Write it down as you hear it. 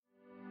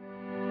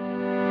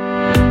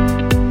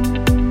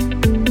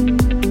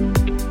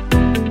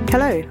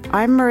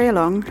I'm Maria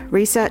Long,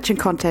 Research and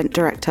Content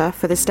Director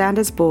for the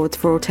Standards Board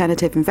for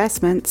Alternative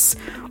Investments,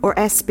 or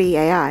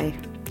SBAI.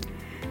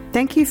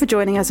 Thank you for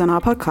joining us on our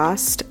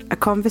podcast, A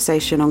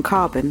Conversation on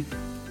Carbon.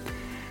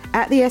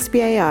 At the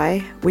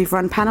SBAI, we've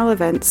run panel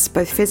events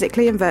both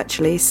physically and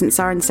virtually since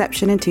our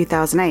inception in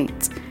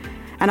 2008,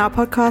 and our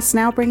podcasts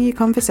now bring you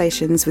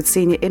conversations with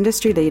senior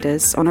industry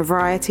leaders on a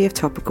variety of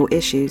topical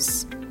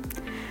issues.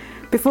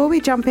 Before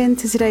we jump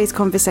into today's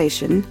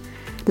conversation,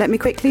 let me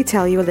quickly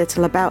tell you a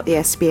little about the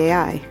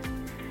SBAI.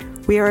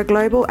 We are a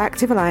global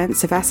active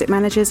alliance of asset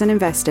managers and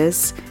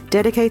investors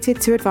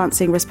dedicated to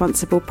advancing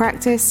responsible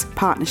practice,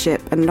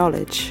 partnership and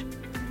knowledge.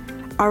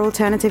 Our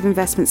alternative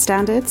investment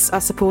standards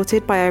are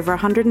supported by over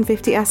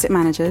 150 asset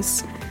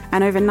managers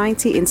and over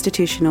 90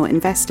 institutional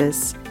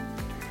investors.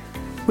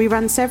 We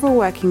run several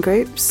working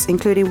groups,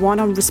 including one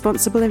on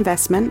responsible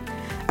investment,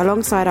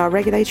 alongside our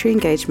regulatory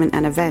engagement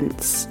and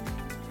events.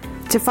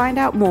 To find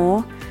out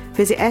more,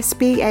 visit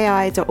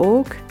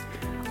sbai.org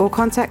or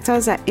contact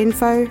us at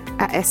info@sbai.org.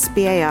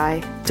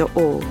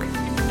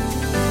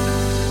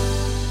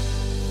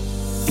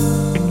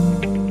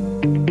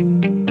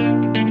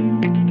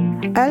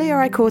 Earlier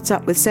I caught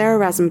up with Sara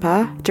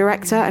Razmpa,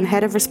 Director and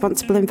Head of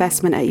Responsible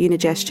Investment at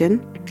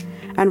Unigestion,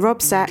 and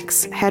Rob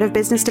Sachs, Head of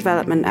Business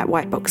Development at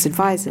Whitebox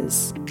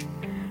Advisors.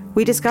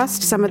 We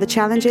discussed some of the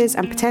challenges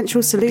and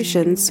potential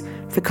solutions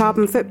for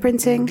carbon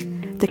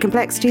footprinting, the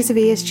complexities of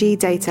ESG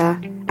data,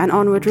 and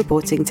onward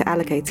reporting to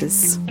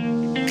allocators.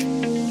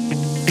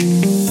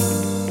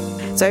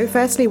 So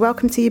firstly,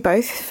 welcome to you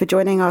both for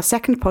joining our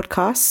second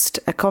podcast,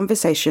 A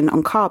Conversation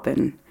on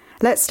Carbon.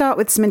 Let's start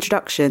with some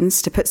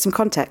introductions to put some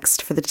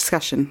context for the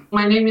discussion.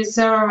 My name is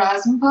Sara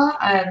Razmpa,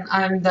 and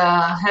I'm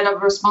the Head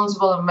of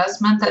Responsible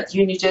Investment at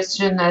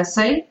Unigestion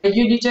SA.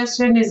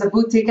 Unigestion is a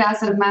boutique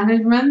asset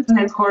management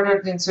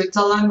headquartered in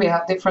Switzerland. We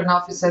have different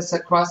offices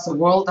across the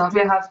world.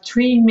 We have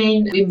three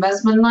main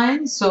investment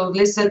lines, so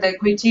listed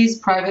equities,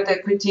 private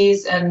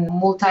equities, and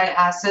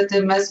multi-asset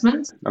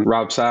investments. I'm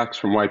Rob Sachs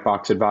from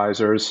Whitebox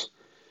Advisors.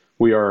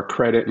 We are a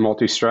credit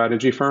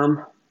multi-strategy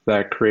firm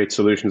that creates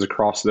solutions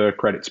across the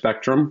credit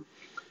spectrum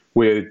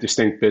with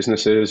distinct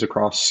businesses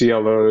across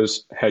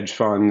CLOs, hedge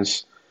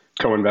funds,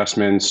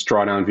 co-investments,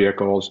 drawdown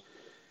vehicles.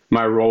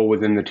 My role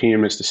within the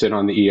team is to sit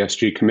on the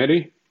ESG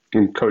committee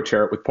and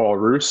co-chair it with Paul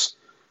Roos,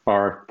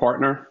 our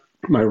partner.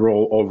 My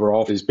role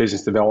overall is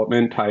business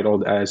development,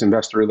 titled as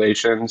investor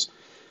relations.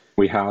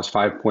 We house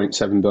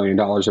 $5.7 billion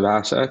of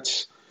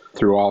assets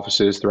through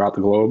offices throughout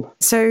the globe.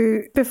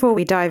 So before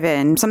we dive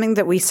in, something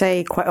that we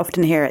say quite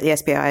often here at the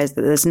SBI is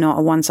that there's not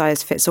a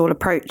one-size-fits-all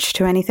approach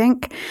to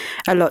anything.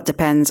 A lot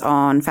depends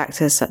on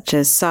factors such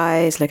as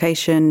size,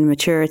 location,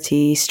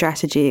 maturity,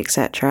 strategy,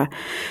 etc.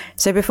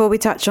 So before we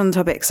touch on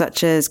topics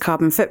such as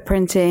carbon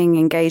footprinting,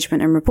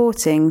 engagement and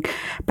reporting,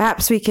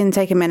 perhaps we can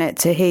take a minute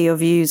to hear your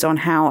views on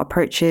how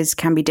approaches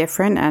can be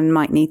different and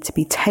might need to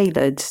be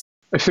tailored.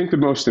 I think the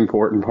most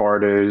important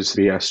part is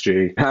the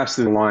ESG. It has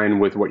to align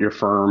with what your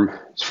firm's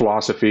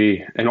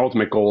philosophy and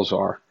ultimate goals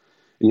are.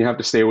 And you have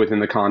to stay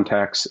within the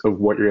context of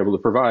what you're able to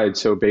provide.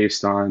 So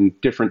based on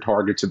different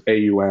targets of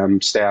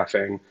AUM,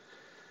 staffing,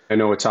 I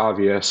know it's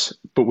obvious,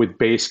 but with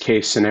base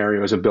case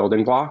scenarios of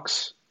building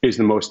blocks is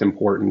the most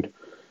important.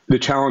 The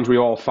challenge we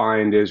all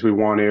find is we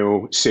want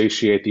to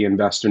satiate the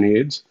investor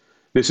needs.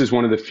 This is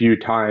one of the few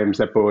times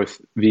that both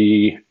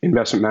the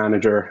investment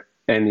manager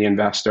and the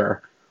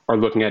investor are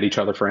looking at each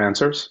other for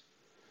answers.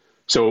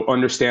 So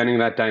understanding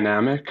that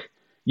dynamic,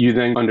 you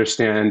then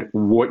understand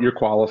what you're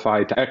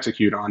qualified to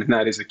execute on, and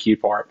that is the key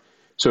part.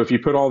 So if you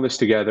put all this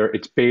together,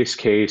 it's base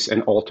case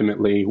and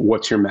ultimately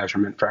what's your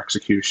measurement for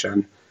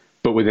execution,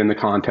 but within the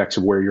context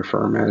of where your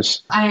firm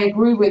is. I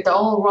agree with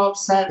all Rob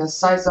said, the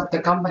size of the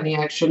company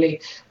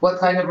actually, what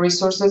kind of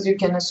resources you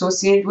can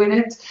associate with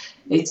it.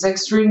 It's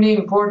extremely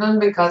important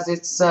because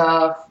it's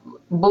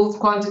both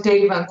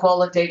quantitative and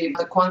qualitative.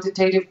 The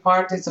quantitative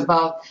part is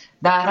about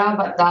data,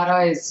 but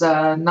data is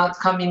not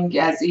coming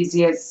as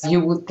easy as you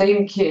would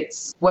think.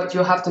 It's what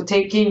you have to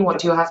take in,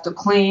 what you have to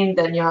clean,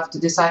 then you have to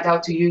decide how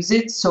to use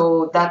it.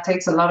 So that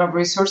takes a lot of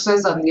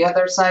resources. On the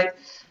other side,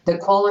 the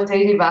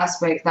qualitative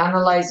aspect,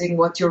 analyzing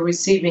what you're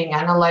receiving,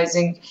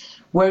 analyzing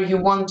where you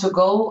want to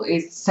go,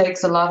 it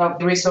takes a lot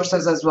of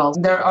resources as well.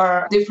 There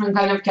are different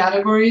kind of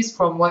categories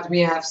from what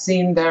we have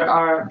seen. There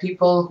are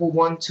people who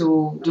want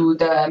to do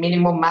the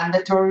minimum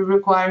mandatory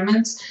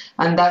requirements,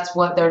 and that's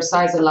what their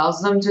size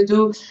allows them to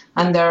do.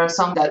 And there are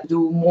some that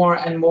do more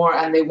and more,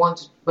 and they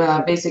want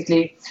to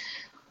basically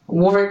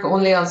work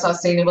only on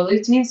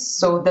sustainability.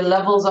 So the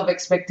levels of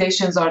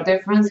expectations are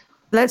different.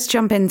 Let's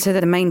jump into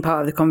the main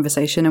part of the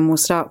conversation, and we'll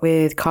start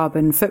with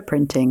carbon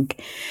footprinting.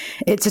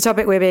 It's a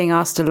topic we're being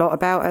asked a lot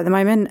about at the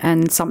moment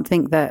and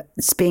something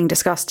that's being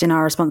discussed in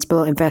our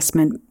responsible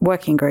investment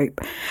working group.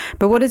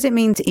 But what does it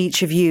mean to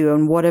each of you,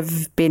 and what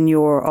have been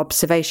your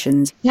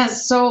observations?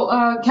 Yes, so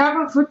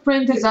carbon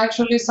footprint is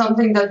actually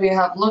something that we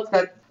have looked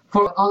at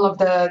for all of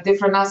the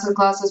different asset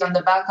classes on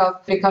the back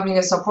of becoming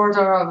a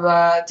supporter of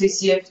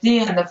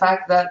TCFD and the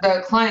fact that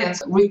the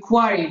clients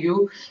require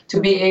you to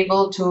be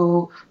able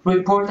to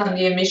report on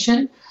the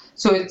emission.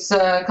 So it's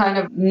kind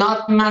of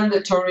not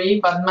mandatory,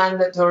 but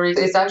mandatory.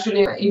 It's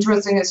actually an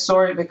interesting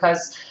story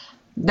because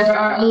there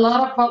are a lot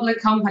of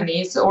public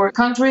companies or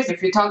countries.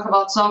 If you talk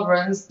about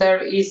sovereigns,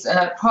 there is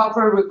a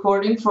proper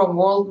recording from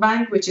World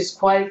Bank, which is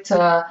quite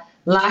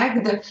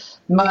lagged,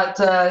 but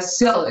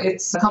still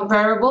it's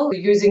comparable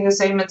using the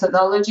same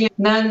methodology.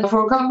 Then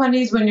for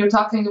companies, when you're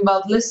talking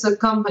about listed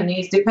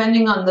companies,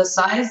 depending on the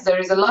size, there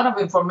is a lot of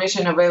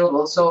information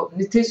available. So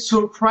it is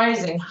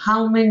surprising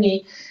how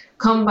many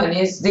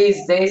companies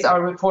these days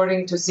are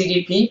reporting to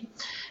CDP.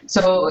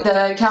 So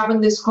the Carbon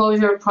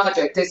Disclosure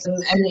Project is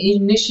an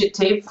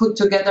initiative put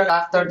together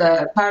after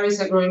the Paris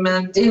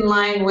Agreement in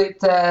line with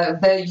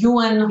the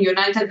UN,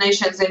 United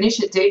Nations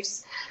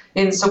initiatives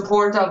in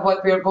support of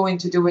what we are going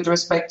to do with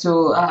respect to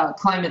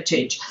climate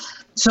change.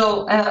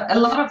 So a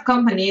lot of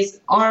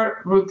companies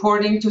are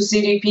reporting to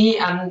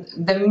CDP, and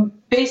the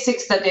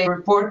basics that they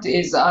report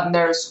is on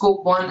their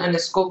Scope 1 and the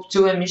Scope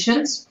 2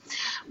 emissions,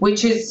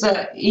 which is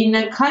in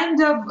a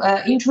kind of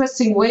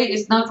interesting way,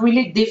 is not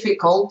really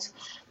difficult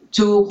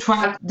to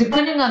track.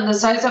 Depending on the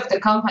size of the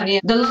company,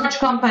 the large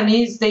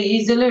companies, they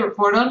easily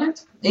report on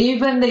it.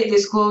 Even they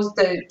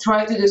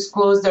try to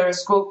disclose their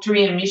Scope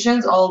 3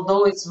 emissions,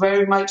 although it's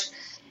very much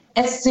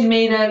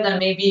estimated and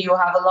maybe you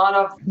have a lot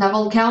of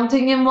double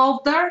counting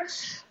involved there,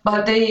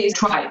 but they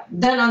try.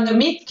 Then on the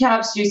mid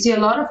caps, you see a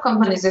lot of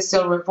companies are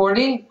still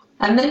reporting.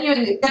 And then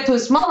you get to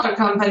smaller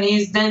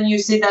companies, then you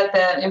see that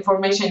the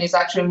information is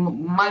actually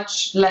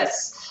much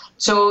less.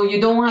 So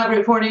you don't have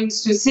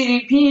reportings to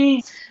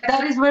CDP.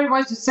 That is very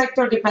much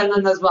sector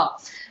dependent as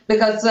well.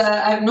 Because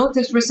I've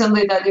noticed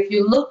recently that if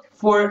you look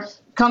for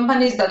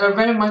companies that are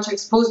very much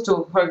exposed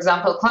to, for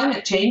example,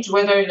 climate change,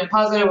 whether in a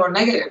positive or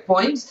negative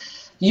point,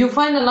 you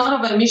find a lot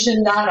of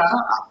emission data,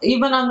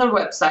 even on their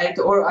website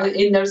or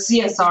in their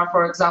CSR,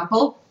 for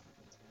example,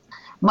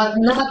 but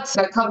not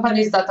the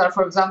companies that are,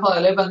 for example, a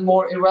little bit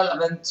more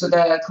irrelevant to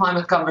the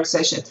climate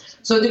conversation.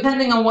 So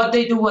depending on what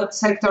they do, what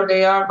sector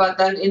they are, but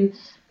then in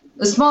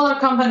the smaller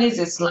companies,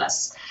 it's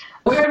less.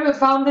 Where we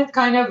found it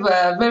kind of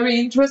very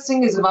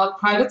interesting is about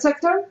private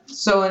sector.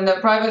 So in the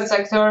private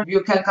sector,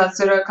 you can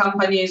consider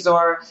companies,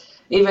 or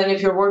even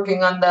if you're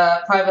working on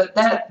the private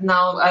debt.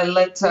 Now I'll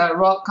let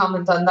Rob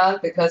comment on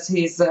that because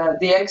he's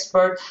the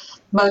expert.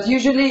 But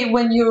usually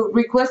when you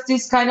request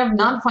this kind of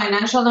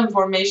non-financial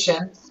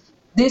information,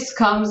 this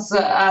comes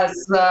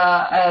as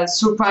a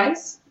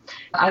surprise.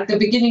 At the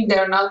beginning,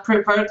 they're not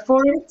prepared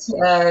for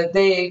it.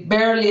 They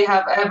barely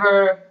have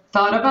ever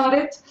thought about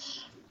it.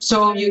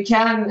 So you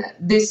can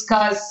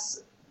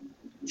discuss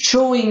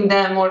showing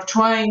them or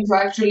trying to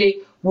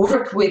actually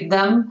work with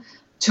them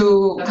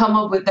to come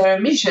up with their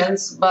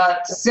emissions,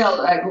 but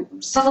still,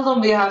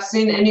 seldom we have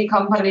seen any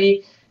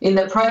company in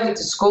the private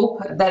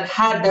scope that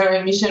had their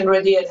emission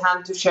ready at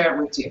hand to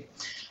share with you.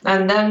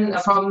 And then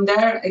from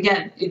there,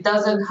 again, it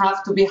doesn't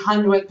have to be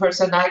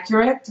 100%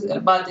 accurate,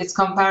 but it's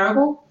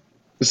comparable.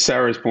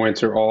 Sarah's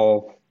points are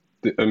all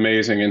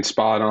amazing and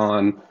spot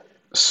on.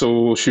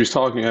 So she was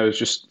talking, I was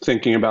just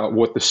thinking about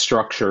what the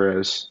structure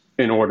is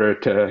in order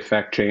to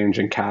affect change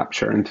and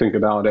capture, and think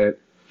about it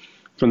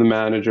from the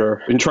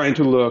manager and trying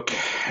to look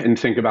and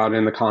think about it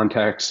in the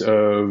context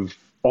of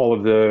all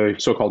of the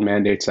so-called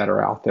mandates that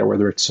are out there,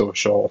 whether it's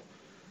social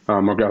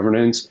or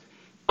governance.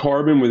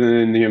 Carbon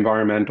within the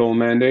environmental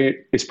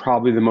mandate is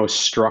probably the most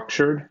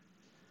structured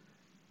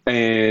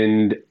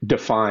and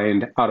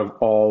defined out of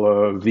all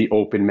of the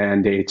open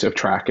mandates of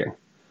tracking.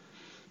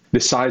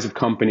 The size of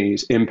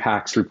companies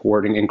impacts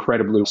reporting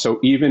incredibly. So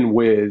even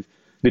with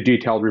the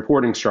detailed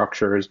reporting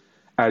structures,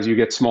 as you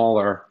get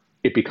smaller,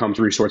 it becomes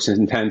resource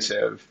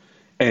intensive,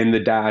 and the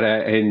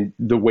data and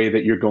the way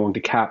that you're going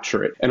to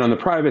capture it. And on the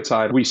private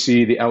side, we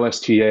see the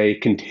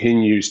LSTA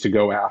continues to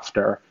go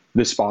after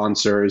the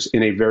sponsors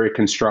in a very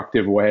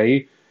constructive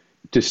way.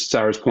 To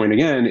Sarah's point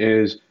again,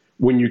 is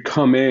when you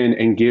come in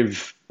and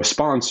give a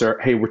sponsor,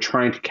 hey, we're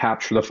trying to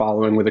capture the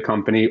following with the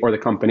company or the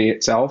company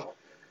itself,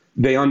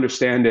 they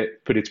understand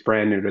it, but it's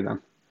brand new to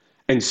them.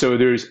 And so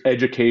there's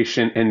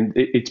education and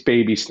it's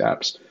baby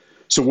steps.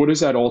 So what does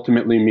that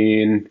ultimately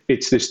mean?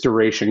 It's this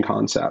duration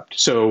concept.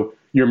 So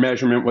your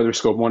measurement, whether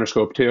Scope 1 or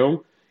Scope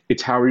 2,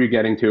 it's how are you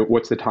getting to it?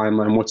 What's the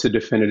timeline? What's the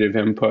definitive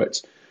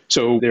inputs?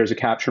 So there's a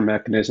capture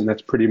mechanism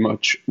that's pretty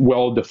much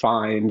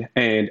well-defined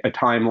and a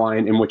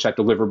timeline in which that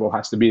deliverable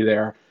has to be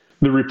there.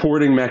 The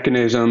reporting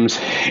mechanisms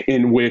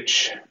in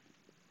which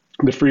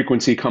the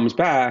frequency comes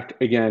back,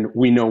 again,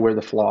 we know where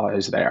the flaw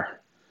is there.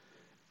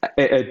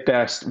 At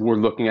best, we're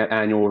looking at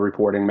annual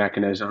reporting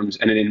mechanisms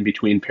and an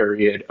in-between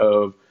period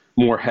of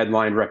more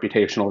headline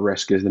reputational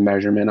risk is the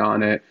measurement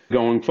on it.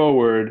 Going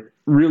forward,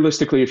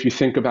 realistically, if you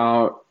think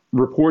about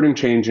reporting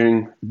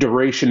changing,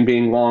 duration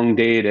being long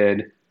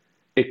dated,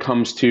 it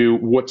comes to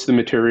what's the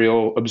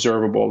material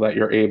observable that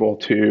you're able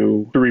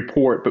to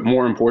report. But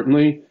more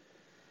importantly,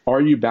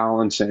 are you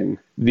balancing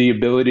the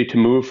ability to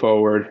move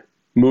forward,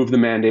 move the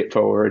mandate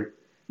forward,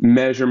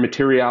 measure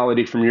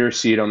materiality from your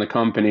seat on the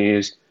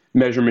companies,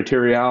 measure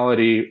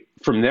materiality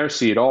from their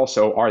seat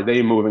also? Are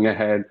they moving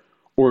ahead?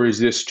 Or is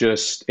this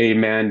just a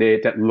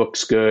mandate that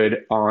looks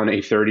good on a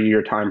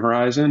 30-year time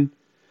horizon?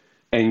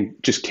 and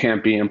just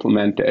can't be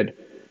implemented.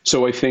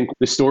 So I think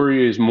the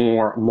story is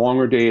more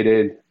longer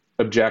dated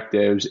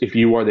objectives. If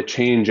you are the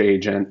change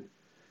agent,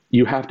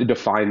 you have to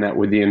define that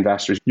with the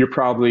investors. You're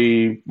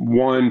probably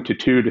 1 to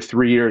 2 to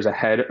 3 years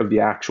ahead of the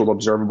actual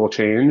observable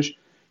change.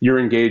 You're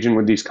engaging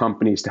with these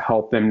companies to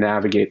help them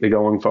navigate the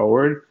going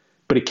forward,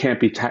 but it can't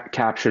be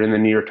captured in the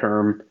near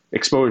term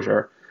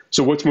exposure.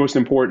 So what's most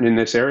important in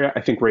this area?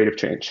 I think rate of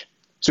change.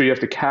 So you have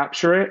to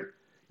capture it,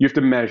 you have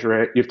to measure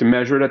it, you have to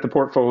measure it at the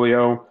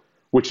portfolio,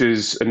 which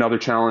is another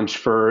challenge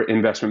for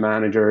investment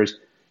managers.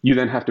 You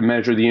then have to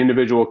measure the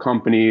individual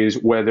companies,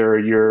 whether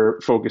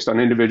you're focused on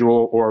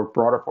individual or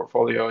broader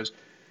portfolios.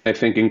 I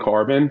think in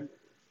carbon,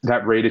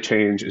 that rate of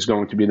change is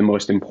going to be the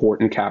most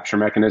important capture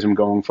mechanism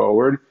going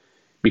forward,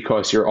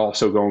 because you're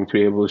also going to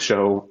be able to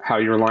show how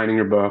you're aligning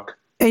your book.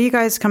 Are you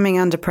guys coming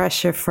under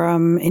pressure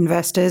from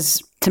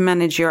investors to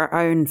manage your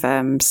own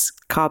firm's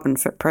carbon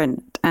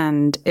footprint?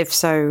 And if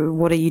so,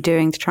 what are you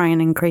doing to try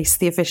and increase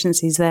the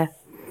efficiencies there?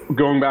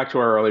 Going back to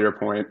our earlier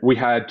point, we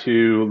had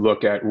to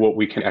look at what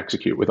we can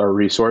execute with our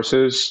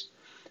resources,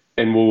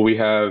 and will we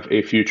have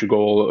a future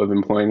goal of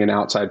employing an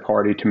outside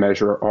party to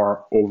measure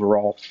our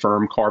overall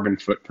firm carbon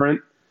footprint.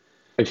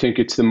 I think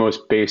it's the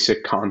most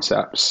basic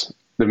concepts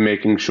of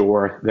making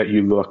sure that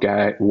you look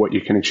at what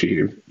you can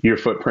achieve. Your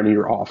footprint in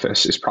your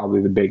office is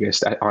probably the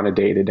biggest on a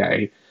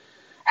day-to-day.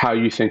 How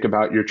you think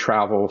about your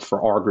travel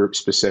for our group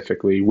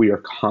specifically. We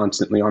are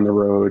constantly on the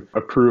road,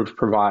 approved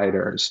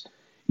providers.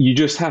 You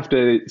just have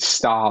to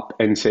stop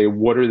and say,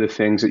 what are the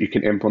things that you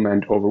can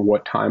implement over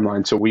what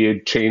timeline? So we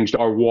had changed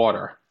our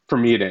water for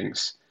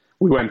meetings.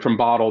 We went from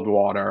bottled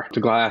water to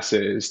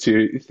glasses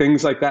to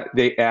things like that.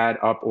 They add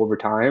up over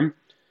time,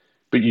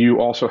 but you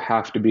also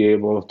have to be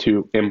able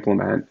to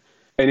implement.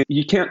 And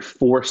you can't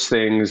force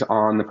things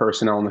on the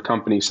personnel on the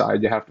company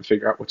side. You have to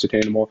figure out what's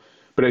attainable.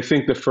 But I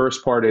think the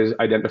first part is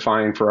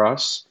identifying for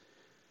us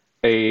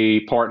a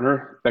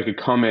partner that could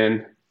come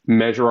in,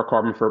 measure our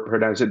carbon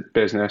footprint as a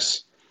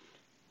business,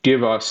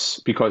 give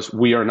us, because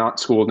we are not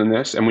schooled in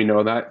this and we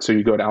know that, so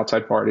you go to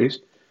outside parties,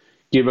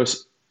 give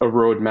us a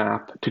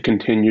roadmap to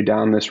continue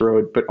down this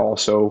road, but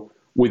also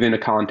within a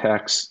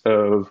context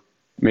of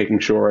making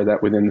sure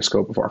that within the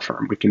scope of our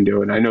firm we can do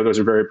it. And I know those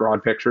are very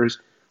broad pictures.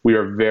 We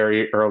are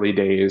very early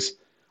days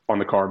on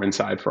the carbon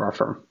side for our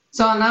firm.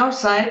 So on our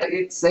side,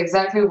 it's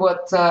exactly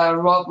what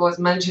Rob was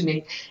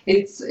mentioning.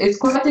 It's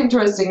quite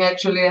interesting,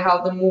 actually,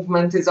 how the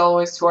movement is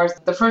always towards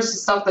the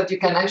first stuff that you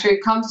can actually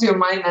come to your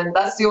mind, and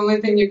that's the only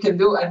thing you can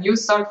do, and you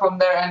start from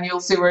there and you'll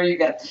see where you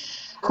get.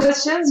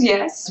 Questions,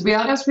 yes. To be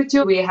honest with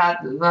you, we had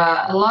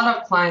a lot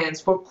of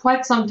clients for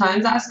quite some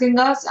time asking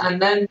us,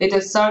 and then it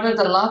has started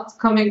a lot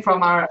coming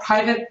from our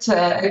private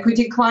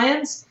equity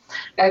clients.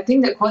 I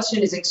think the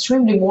question is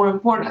extremely more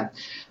important,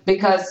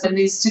 because an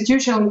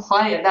institutional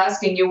client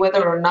asking you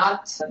whether or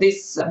not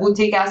this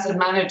boutique asset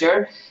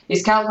manager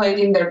is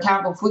calculating their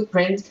carbon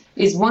footprint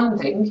is one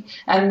thing.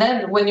 And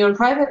then when your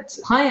private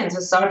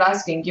clients start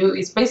asking you,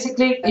 it's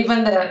basically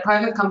even the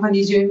private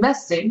companies you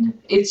invest in,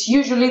 it's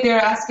usually they're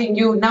asking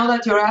you, now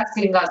that you're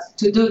asking us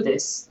to do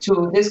this,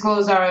 to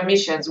disclose our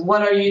emissions,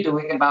 what are you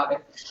doing about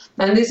it?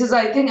 And this is,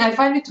 I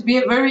find it to be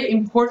a very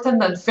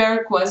important and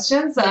fair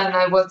questions, and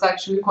I was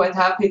actually quite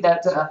happy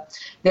that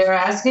they're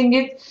asking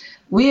it.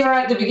 We are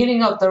at the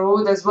beginning of the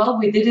road as well.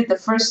 We did it the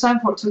first time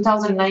for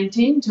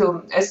 2019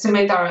 to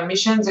estimate our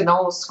emissions in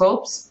all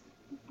scopes.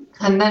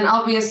 And then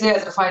obviously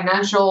as a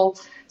financial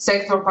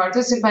sector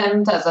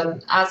participant, as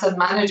an asset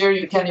manager,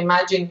 you can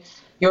imagine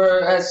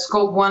your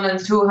scope 1 and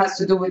 2 has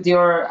to do with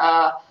your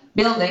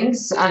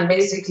buildings and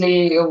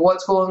basically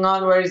what's going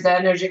on, where is the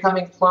energy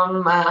coming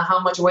from, how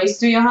much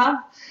waste do you have.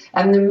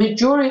 And the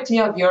majority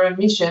of your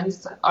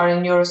emissions are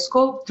in your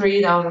scope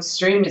 3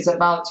 downstream, is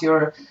about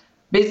your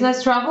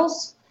business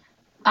travels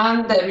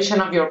and the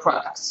emission of your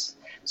products.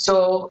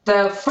 So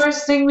the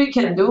first thing we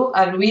can do,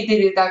 and we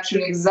did it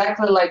actually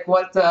exactly like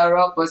what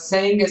Rob was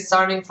saying, is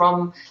starting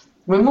from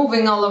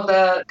removing all of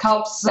the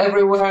cups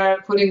everywhere,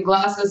 putting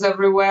glasses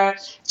everywhere,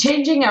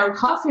 changing our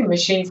coffee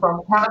machine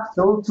from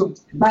capsule to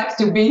back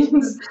to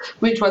beans,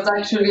 which was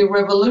actually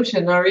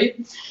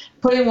revolutionary,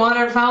 putting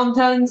water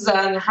fountains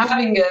and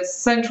having a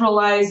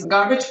centralized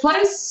garbage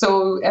place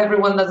so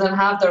everyone doesn't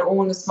have their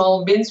own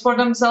small bins for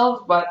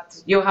themselves,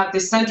 but you have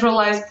this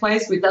centralized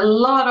place with a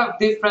lot of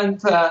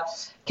different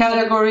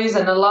categories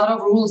and a lot of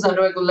rules and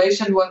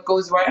regulation what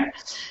goes where.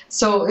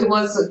 So it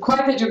was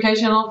quite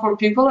educational for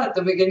people at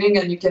the beginning,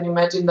 and you can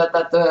imagine that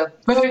at the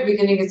very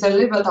beginning it's a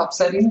little bit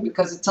upsetting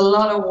because it's a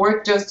lot of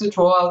work just to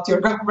throw out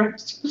your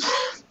garbage.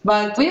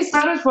 But we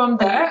started from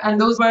there, and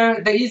those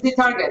were the easy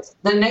targets.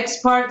 The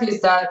next part is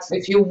that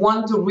if you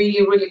want to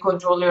really, really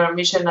control your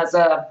emission as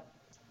a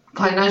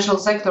financial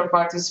sector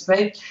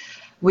participant,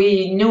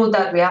 we knew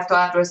that we have to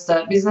address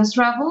the business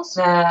travels,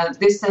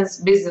 distance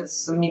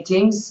business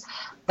meetings.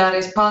 That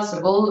is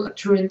possible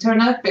through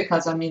internet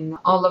because,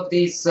 all of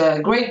these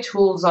great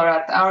tools are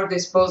at our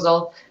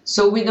disposal,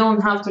 so we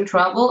don't have to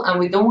travel, and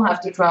we don't have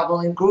to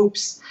travel in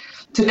groups.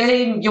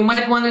 Today, you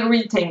might want to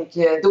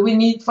rethink, do we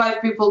need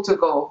 5 people to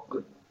go?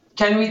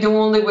 can we do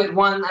only with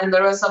one and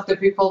the rest of the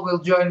people will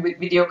join with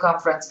video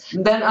conference?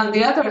 Then on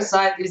the other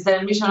side is the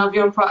emission of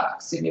your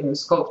products in your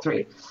scope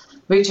 3,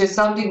 which is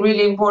something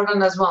really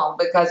important as well,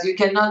 because you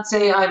cannot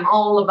say I'm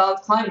all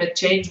about climate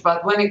change,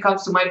 but when it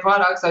comes to my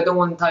products, I don't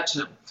want to touch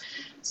them.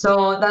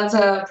 So that's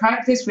a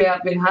practice we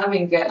have been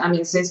having,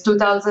 since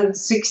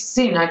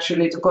 2016,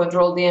 actually, to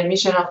control the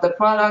emission of the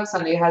products,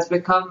 and it has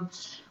become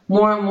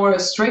more and more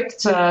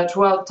strict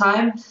throughout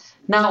time.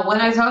 Now, when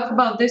I talk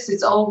about this,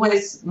 it's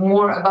always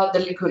more about the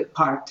liquid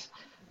part,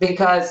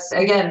 because,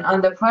 again,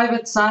 on the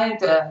private side,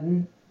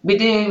 we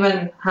didn't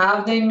even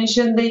have the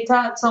emission data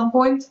at some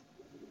point.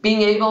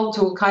 Being able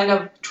to kind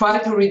of try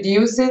to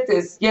reduce it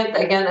is yet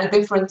again a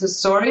different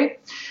story.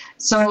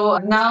 So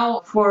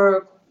now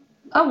for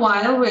a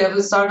while, we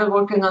have started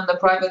working on the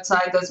private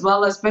side as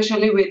well,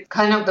 especially with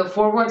kind of the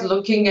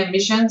forward-looking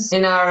emissions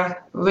in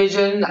our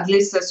vision, at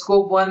least the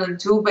scope 1 and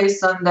 2,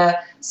 based on the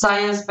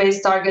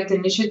Science-Based Target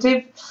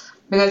Initiative.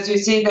 Because you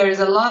see, there is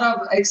a lot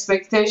of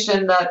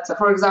expectation that,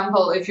 for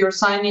example, if you're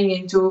signing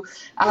into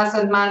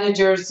asset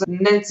managers'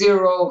 net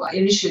zero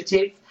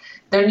initiative,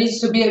 there needs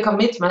to be a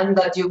commitment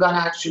that you're going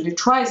to actually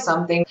try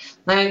something.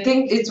 And I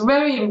think it's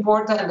very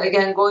important,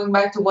 again, going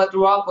back to what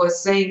Rob was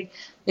saying,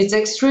 it's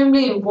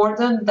extremely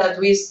important that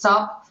we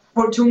stop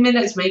for 2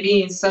 minutes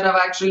maybe, instead of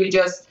actually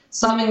just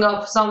summing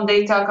up some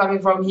data coming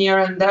from here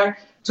and there,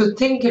 to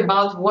think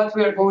about what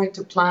we are going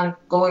to plan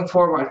going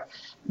forward.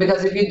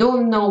 Because if you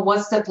don't know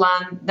what's the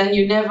plan, then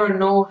you never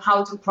know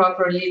how to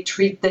properly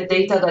treat the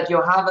data that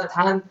you have at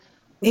hand.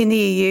 In the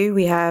EU,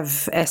 we have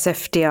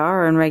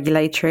SFDR and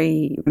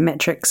regulatory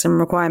metrics and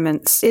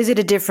requirements. Is it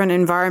a different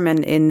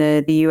environment in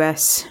the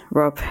US,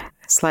 Rob?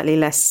 Slightly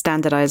less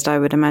standardized, I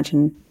would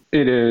imagine.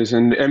 It is.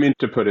 And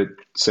to put it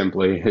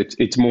simply,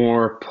 it's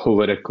more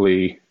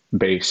politically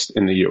based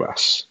in the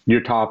US.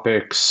 Your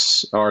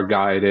topics are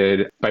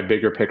guided by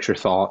bigger picture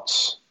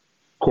thoughts,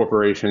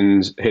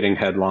 corporations hitting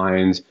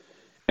headlines.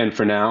 And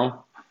for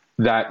now,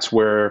 that's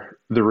where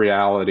the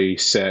reality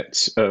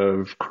sits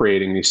of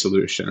creating these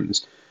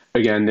solutions.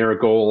 Again, there are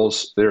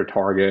goals, there are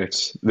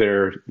targets,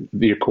 there are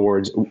the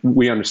accords.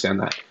 We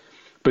understand that.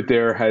 But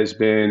there has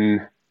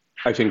been,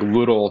 I think,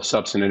 little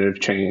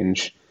substantive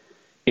change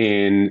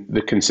in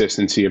the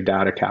consistency of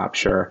data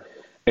capture.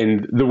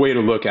 And the way to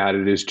look at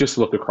it is just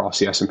look across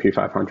the S&P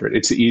 500.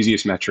 It's the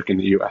easiest metric in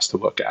the US to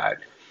look at.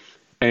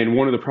 And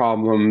one of the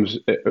problems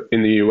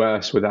in the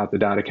US without the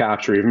data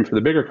capture, even for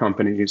the bigger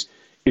companies,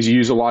 is you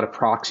use a lot of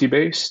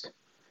proxy-based.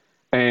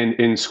 And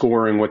in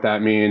scoring, what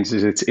that means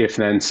is it's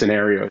if-then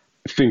scenario.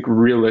 I think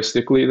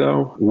realistically,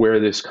 though, where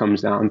this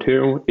comes down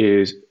to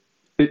is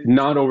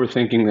not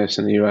overthinking this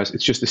in the US.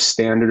 It's just a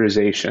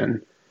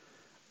standardization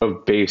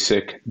of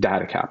basic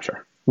data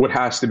capture. What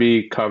has to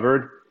be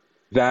covered,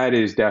 that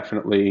is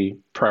definitely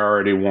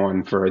priority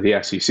one for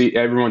the SEC.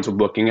 Everyone's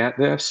looking at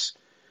this,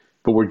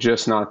 but we're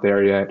just not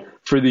there yet.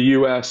 For the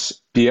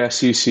US, the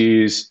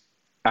SEC's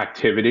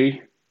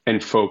activity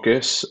and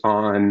focus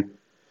on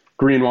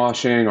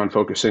greenwashing, on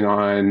focusing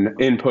on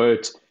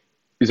input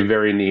is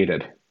very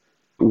needed.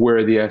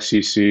 Where the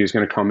SEC is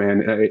going to come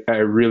in, I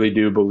really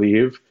do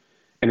believe,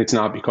 and it's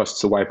not because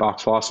it's a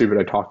Whitebox philosophy, but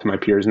I talk to my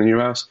peers in the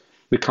US,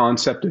 the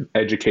concept of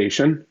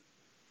education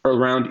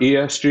around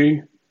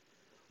ESG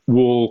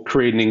will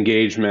create an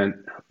engagement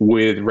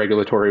with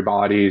regulatory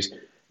bodies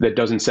that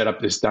doesn't set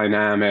up this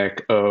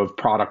dynamic of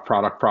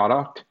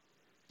product.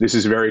 This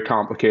is very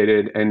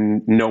complicated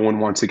and no one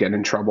wants to get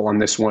in trouble on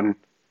this one.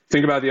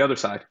 Think about the other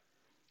side.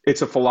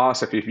 It's a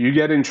philosophy. If you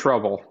get in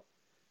trouble,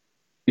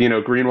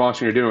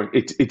 greenwashing you're doing,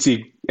 it's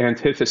the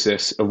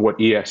antithesis of what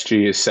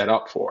ESG is set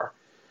up for.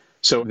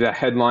 So the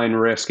headline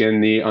risk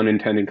and the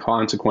unintended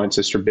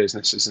consequences for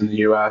businesses in the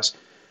US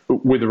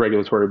with the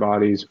regulatory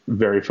bodies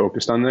very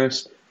focused on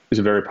this is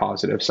a very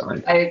positive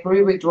sign. I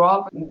agree with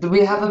Rob.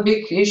 We have a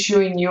big issue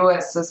in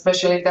US,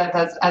 especially that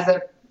as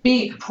a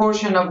big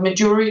portion of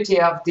majority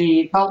of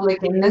the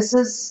public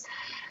indices,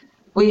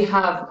 we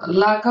have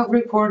lack of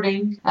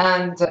reporting,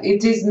 and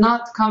it is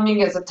not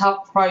coming as a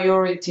top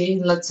priority,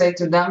 let's say,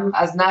 to them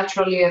as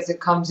naturally as it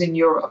comes in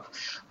Europe,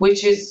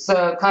 which is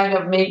kind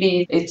of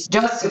maybe it's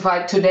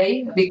justified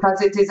today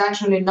because it is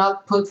actually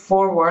not put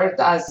forward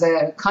as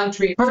a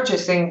country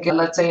purchasing,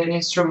 let's say, an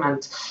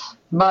instrument.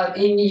 But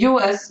in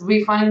US,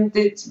 we find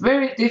it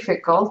very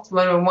difficult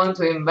when we want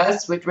to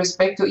invest with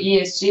respect to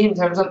ESG in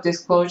terms of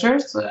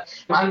disclosures.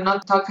 I'm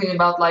not talking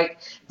about like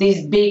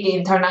these big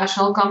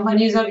international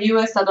companies of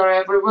US that are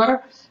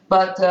everywhere,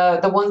 but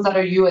the ones that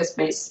are US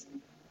based.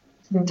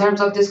 In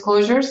terms of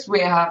disclosures, we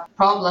have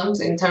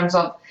problems in terms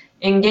of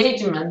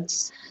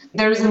engagement.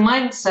 There is a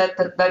mindset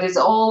that is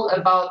all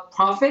about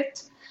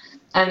profit,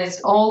 and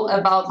it's all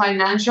about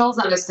financials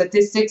and the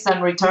statistics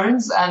and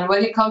returns. And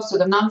when it comes to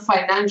the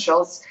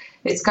non-financials,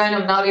 it's kind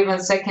of not even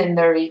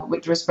secondary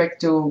with respect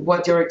to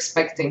what you're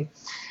expecting.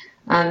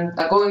 And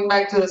going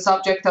back to the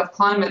subject of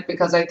climate,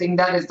 because I think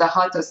that is the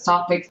hottest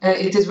topic,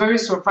 it is very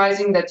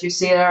surprising that you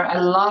see there are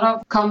a lot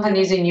of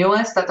companies in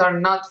US that are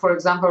not, for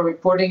example,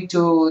 reporting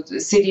to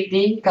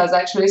CDP, because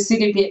actually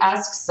CDP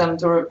asks them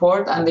to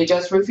report and they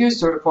just refuse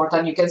to report.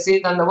 And you can see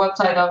it on the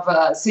website of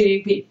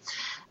CDP,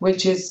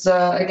 which is,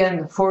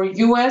 again, for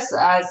US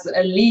as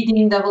a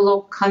leading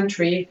developed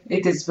country,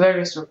 it is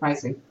very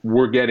surprising.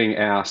 We're getting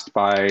asked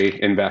by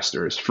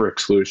investors for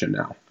exclusion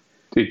now.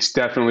 It's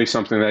definitely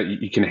something that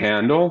you can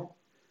handle,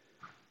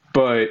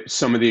 but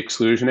some of the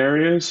exclusion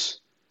areas,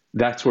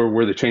 that's where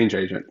we're the change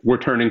agent. We're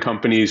turning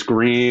companies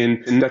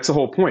green, and that's the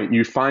whole point.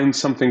 You find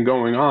something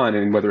going on,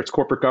 and whether it's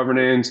corporate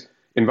governance,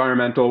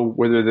 environmental,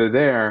 whether they're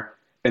there,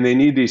 and they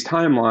need these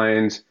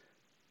timelines,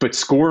 but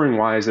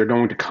scoring-wise, they're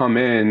going to come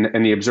in,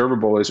 and the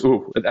observable is,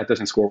 ooh, that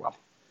doesn't score well.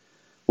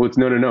 Well, it's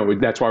no,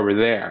 that's why we're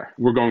there.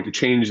 We're going to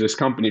change this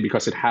company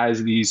because it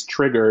has these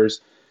triggers,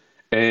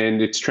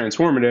 and it's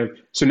transformative.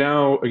 So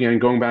now, again,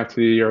 going back to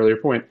the earlier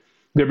point,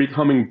 they're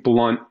becoming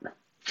blunt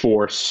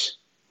force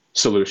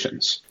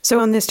solutions.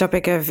 So on this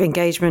topic of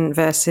engagement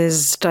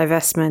versus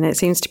divestment, it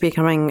seems to be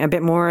becoming a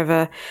bit more of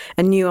a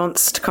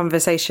nuanced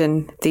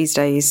conversation these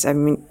days. I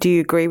mean, do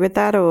you agree with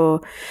that, or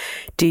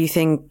do you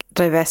think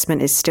divestment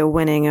is still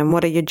winning? And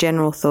what are your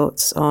general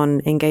thoughts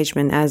on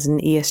engagement as an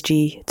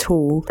ESG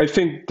tool? I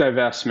think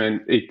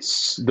divestment,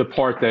 it's the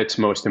part that's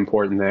most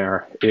important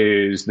there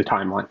is the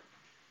timeline.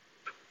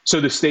 So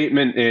the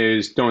statement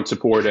is don't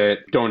support it,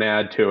 don't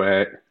add to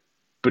it.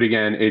 But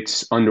again,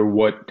 it's under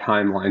what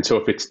timeline? So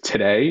if it's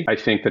today, I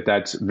think that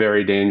that's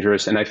very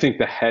dangerous. And I think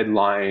the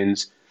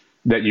headlines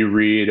that you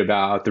read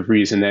about the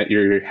reason that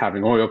you're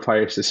having oil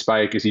prices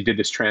spike is he did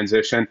this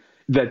transition,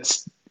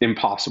 that's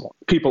impossible.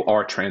 People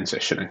are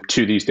transitioning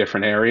to these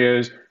different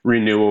areas,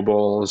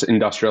 renewables,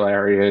 industrial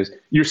areas.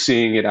 You're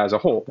seeing it as a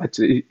whole.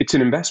 It's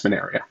an investment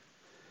area.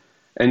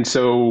 And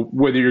so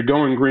whether you're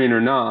going green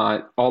or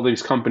not, all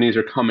these companies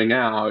are coming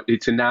out.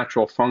 It's a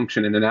natural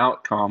function and an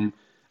outcome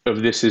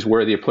of this is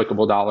where the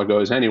applicable dollar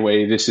goes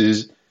anyway. This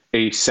is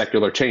a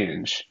secular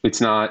change.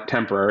 It's not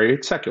temporary,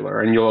 it's secular.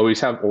 And you'll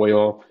always have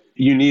oil.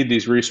 You need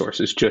these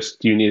resources,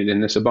 just you need it in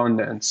this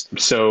abundance.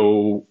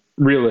 So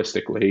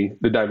realistically,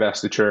 the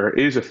divestiture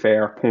is a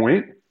fair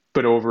point,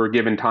 but over a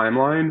given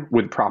timeline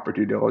with proper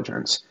due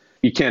diligence.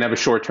 You can't have a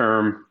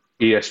short-term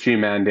ESG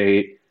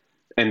mandate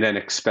and then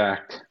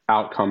expect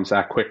outcomes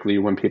that quickly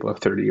when people have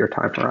 30-year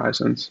time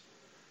horizons.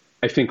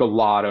 I think a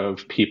lot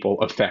of people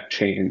affect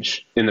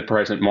change in the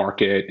present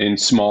market in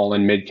small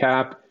and mid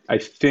cap. I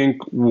think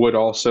would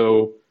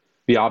also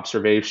the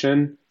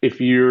observation, if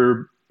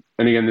you're,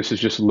 and again, this is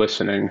just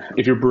listening,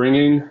 if you're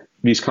bringing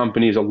these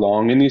companies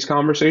along in these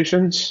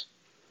conversations,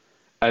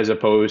 as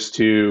opposed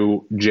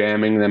to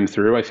jamming them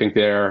through, I think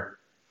there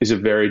is a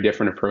very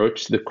different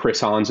approach. The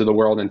Chris Hans of the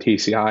world and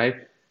TCI,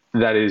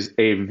 that is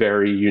a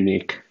very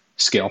unique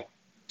skill.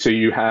 So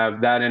you have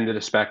that end of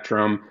the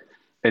spectrum,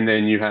 and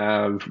then you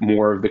have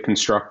more of the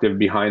constructive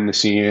behind the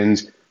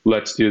scenes.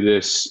 Let's do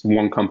this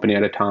one company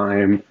at a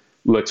time.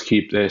 Let's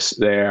keep this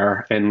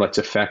there and let's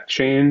affect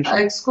change.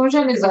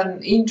 Exclusion is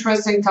an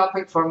interesting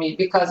topic for me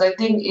because I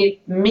think it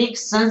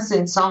makes sense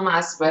in some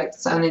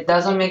aspects and it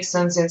doesn't make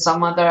sense in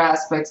some other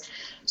aspects.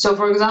 So,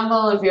 for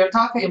example, if you're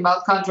talking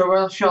about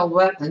controversial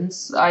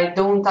weapons, I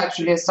don't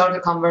actually start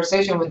a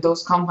conversation with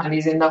those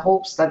companies in the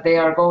hopes that they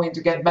are going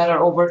to get better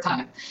over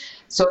time.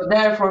 So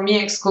there, for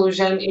me,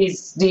 exclusion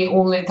is the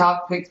only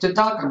topic to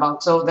talk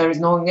about. So there is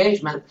no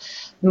engagement.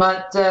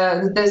 But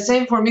the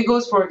same for me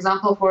goes, for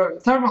example, for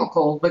thermal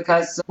coal,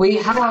 because we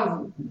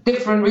have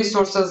different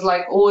resources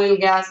like oil,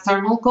 gas,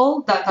 thermal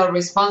coal that are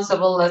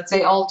responsible, let's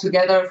say,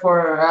 altogether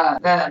for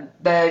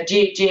the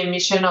GHG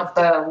emission of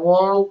the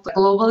world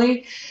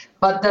globally.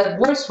 But the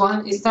worst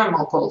one is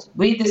thermal coal.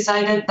 We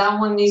decided that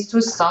one needs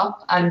to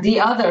stop and the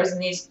others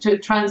needs to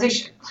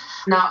transition.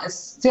 Now,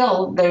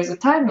 still, there's a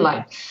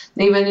timeline.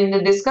 Even in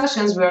the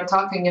discussions, we are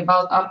talking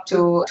about up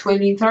to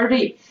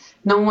 2030.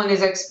 No one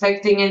is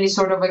expecting any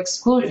sort of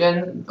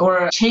exclusion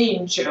or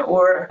change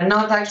or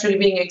not actually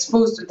being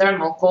exposed to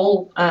thermal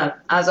coal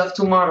as of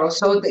tomorrow.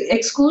 So the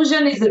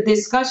exclusion is a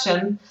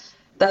discussion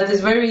that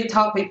is very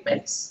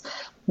topic-based.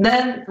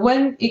 Then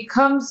when it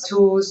comes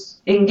to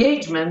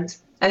engagement,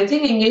 I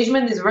think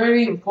engagement is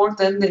very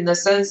important in the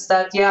sense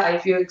that, yeah,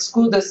 if you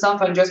exclude the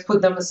stuff and just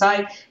put them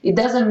aside, it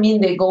doesn't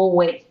mean they go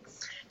away.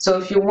 So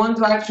if you want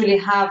to actually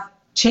have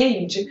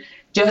change,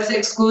 just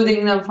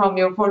excluding them from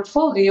your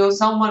portfolio,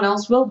 someone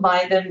else will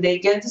buy them, they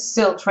get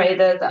still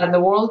traded, and the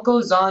world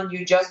goes on,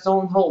 you just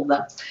don't hold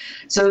them.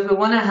 So if you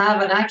want to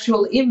have an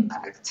actual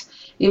impact,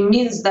 it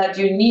means that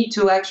you need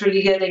to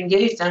actually get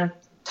engaged and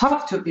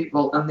talk to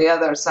people on the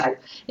other side.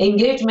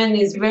 Engagement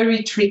is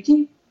very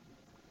tricky,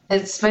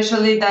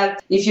 especially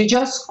that if you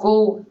just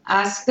go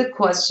ask the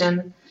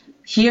question,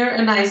 hear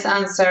a nice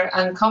answer,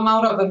 and come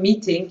out of a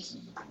meeting,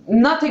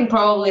 nothing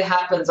probably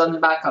happens on the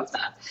back of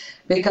that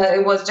because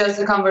it was just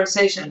a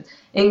conversation.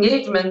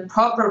 Engagement,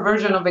 proper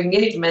version of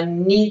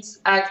engagement needs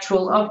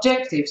actual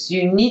objectives.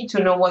 You need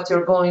to know what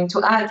you're going to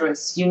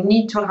address. You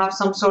need to have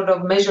some sort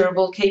of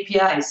measurable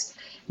KPIs.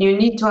 you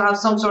need to have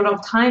some sort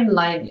of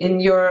timeline in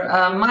your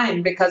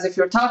mind, because if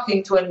you're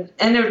talking to an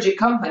energy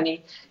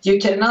company, you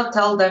cannot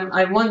tell them,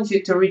 I want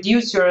you to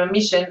reduce your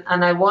emission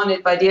and I want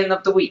it by the end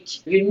of the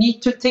week. You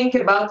need to think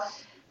about,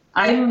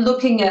 I'm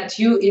looking at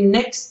you in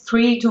next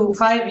 3 to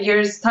 5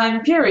 years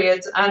time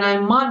periods, and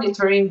I'm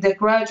monitoring the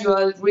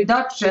gradual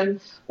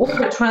reduction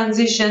or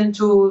transition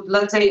to,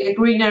 let's say, a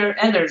greener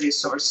energy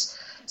source.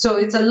 So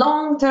it's a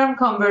long-term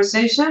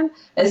conversation,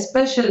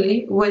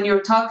 especially when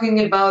you're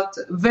talking about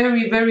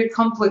very, very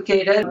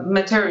complicated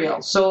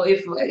material. So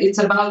if it's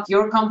about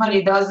your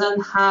company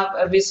doesn't have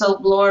a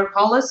whistleblower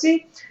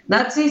policy,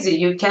 that's easy.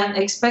 You can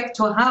expect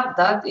to have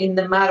that in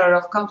the matter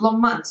of a couple of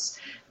months.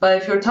 But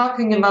if you're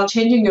talking about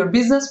changing your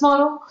business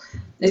model,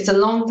 it's a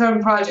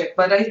long-term project.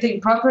 But I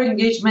think proper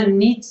engagement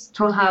needs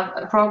to have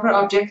a proper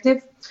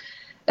objective,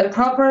 a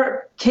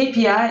proper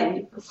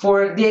KPI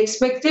for the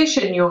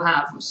expectation you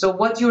have. So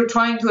what you're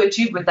trying to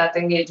achieve with that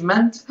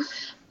engagement.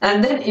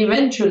 And then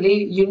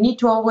eventually you need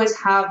to always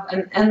have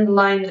an end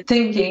line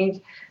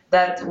thinking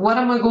that what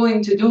am I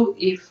going to do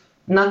if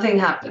nothing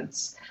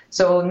happens?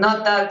 So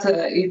not that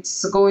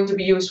it's going to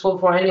be useful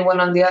for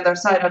anyone on the other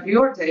side of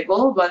your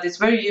table, but it's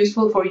very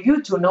useful for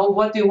you to know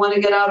what do you want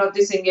to get out of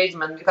this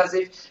engagement. Because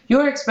if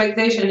your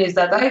expectation is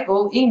that I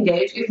go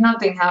engage, if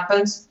nothing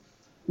happens,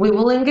 we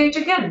will engage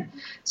again.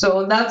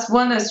 So that's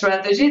one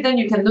strategy. Then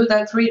you can do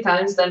that 3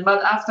 times. Then,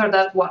 but after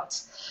that, what?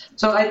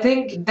 So I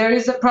think there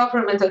is a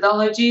proper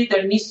methodology.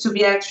 There needs to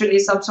be actually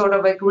some sort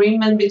of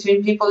agreement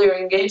between people you're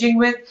engaging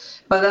with.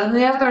 But on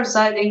the other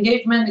side,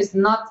 engagement is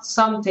not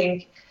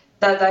something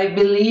that I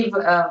believe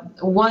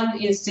one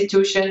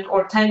institution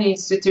or 10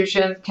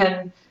 institutions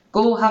can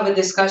go have a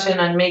discussion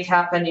and make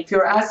happen. If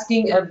you're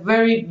asking a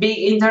very big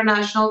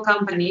international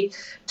company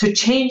to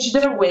change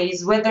their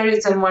ways, whether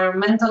it's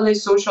environmentally,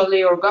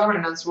 socially, or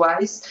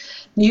governance-wise,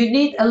 you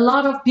need a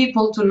lot of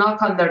people to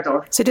knock on their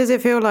door. So does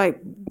it feel like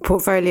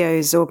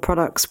portfolios or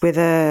products with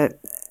a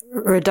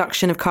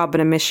reduction of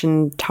carbon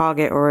emission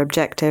target or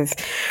objective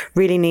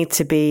really need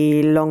to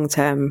be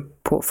long-term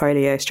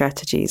portfolio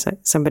strategies? Like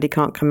somebody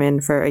can't come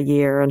in for a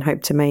year and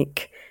hope to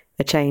make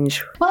a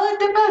change. Well, it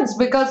depends,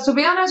 because to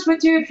be honest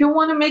with you, if you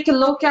want to make a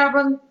low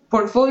carbon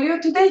portfolio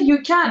today,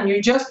 you can.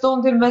 You just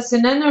don't invest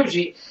in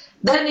energy.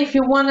 Then if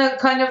you want to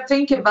kind of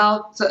think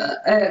about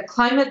a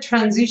climate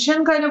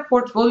transition kind of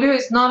portfolio,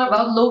 it's not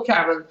about low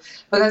carbon,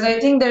 because I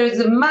think there is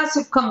a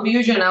massive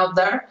confusion out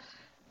there.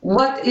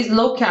 What is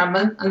low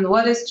carbon and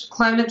what is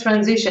climate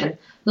transition?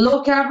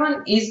 Low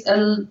carbon is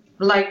a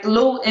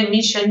low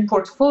emission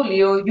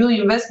portfolio. You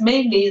invest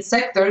mainly in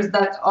sectors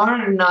that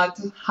are not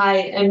high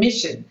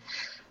emission.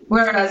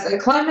 Whereas a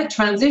climate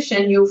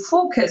transition, you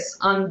focus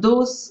on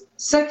those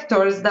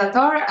sectors that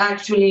are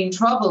actually in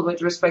trouble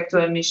with respect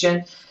to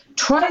emission.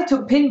 Try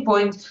to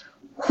pinpoint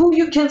who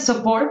you can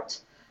support,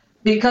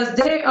 because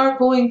they are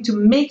going to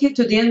make it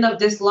to the end of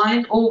this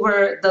line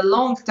over the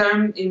long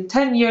term, in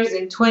 10 years,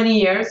 in 20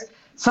 years,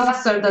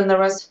 faster than the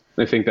rest.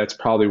 I think that's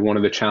probably one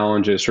of the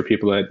challenges for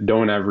people that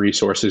don't have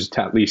resources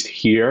to at least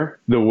hear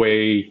the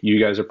way you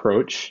guys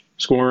approach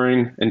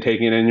scoring and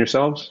taking it in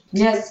yourselves.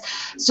 Yes.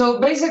 So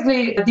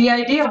basically, the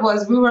idea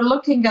was we were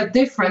looking at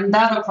different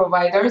data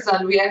providers,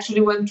 and we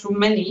actually went through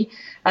many,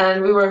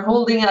 and we were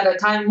holding at a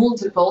time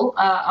multiple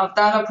of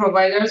data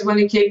providers when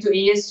it came to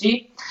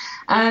ESG.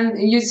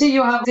 And you see,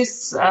 you have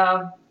this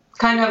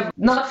kind of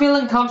not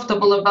feeling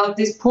comfortable about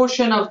this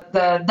portion of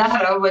the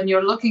data when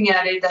you're looking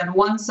at it, and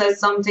one says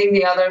something,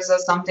 the other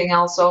says something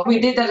else. So we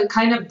did a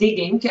kind of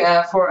digging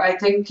for, I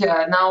think,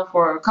 now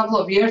for a couple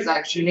of years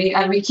actually,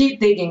 and we keep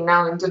digging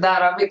now into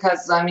data,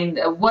 because I mean,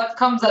 what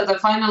comes as a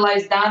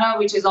finalized data,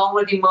 which is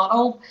already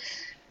modeled,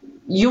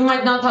 you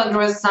might not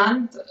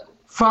understand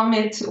from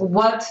it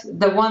what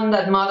the one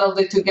that modeled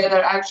it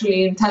together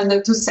actually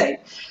intended to say.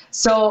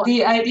 So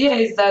the idea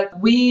is that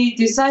we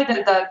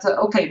decided that,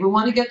 okay, we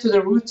want to get to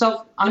the roots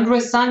of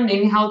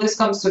understanding how this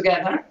comes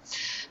together.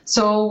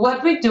 So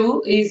what we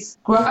do is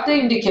grab the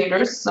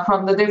indicators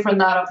from the different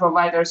data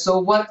providers. So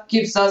what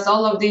gives us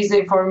all of these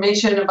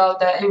information about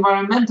the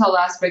environmental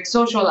aspect,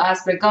 social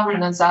aspect,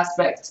 governance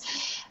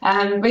aspects,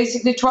 and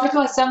basically try to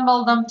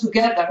assemble them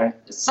together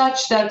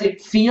such that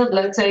it feels,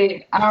 let's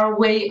say, our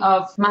way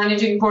of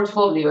managing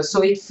portfolios.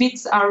 So it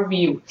fits our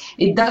view.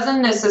 It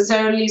doesn't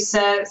necessarily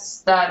say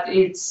that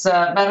it's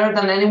better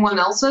than anyone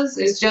else's.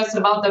 It's just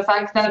about the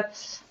fact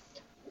that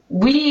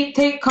we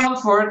take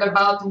comfort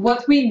about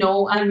what we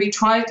know, and we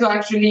try to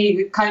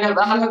actually kind of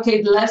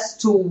allocate less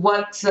to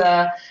what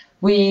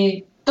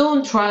we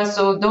don't trust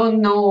or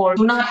don't know or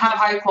do not have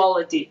high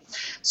quality.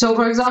 So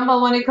for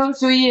example, when it comes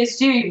to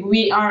ESG,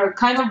 we are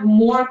kind of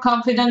more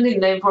confident in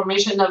the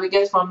information that we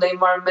get from the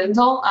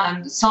environmental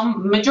and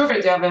some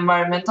majority of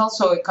environmental.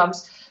 So it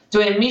comes to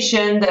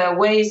emission, the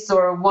waste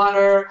or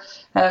water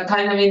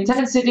kind of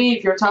intensity,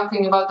 if you're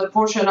talking about the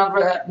portion of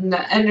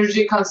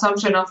energy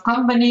consumption of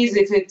companies,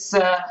 if it's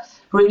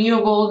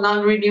renewable,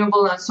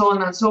 non-renewable, and so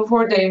on and so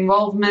forth, the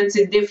involvements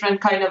in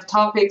different kind of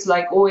topics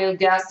like oil,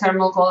 gas,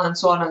 thermal coal, and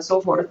so on and so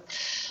forth.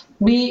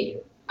 We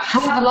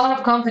have a lot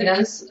of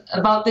confidence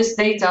about this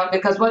data,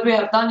 because what we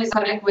have done is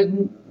connect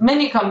with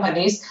many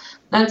companies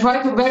and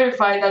try to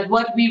verify that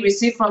what we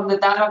receive from the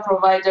data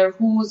provider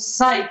who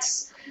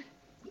cites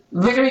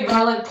very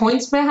valid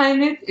points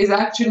behind it is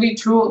actually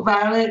true,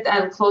 valid,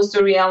 and close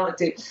to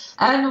reality.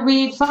 And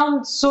we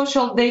found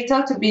social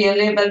data to be a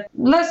little bit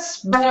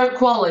less better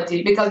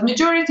quality, because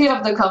majority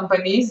of the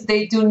companies,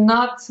 they do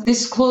not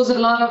disclose a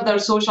lot of their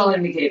social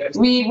indicators.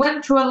 We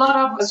went through a lot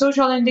of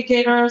social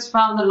indicators,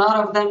 found a lot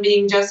of them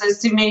being just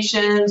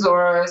estimations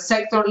or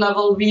sector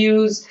level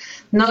views,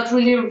 not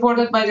really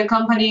reported by the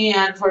company.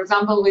 And for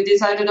example, we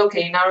decided,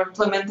 okay, in our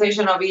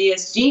implementation of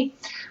ESG,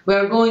 we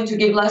are going to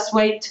give less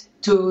weight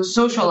to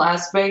social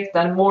aspect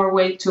and more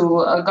weight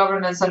to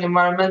governance and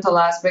environmental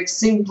aspects,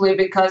 simply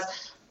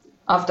because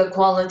of the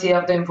quality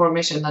of the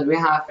information that we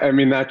have. I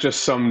mean, that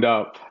just summed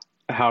up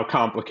how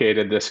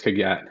complicated this could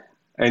get.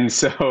 And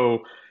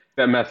so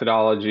that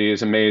methodology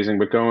is amazing.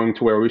 But going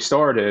to where we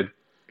started,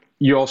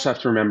 you also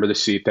have to remember the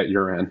seat that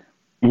you're in.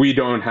 We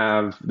don't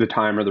have the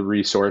time or the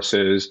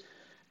resources,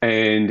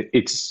 and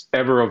it's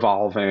ever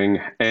evolving.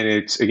 And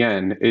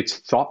it's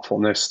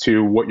thoughtfulness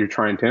to what you're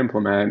trying to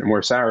implement. And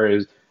where Sara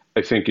is,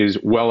 I think, is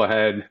well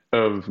ahead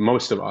of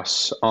most of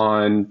us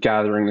on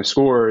gathering the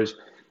scores,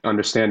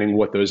 understanding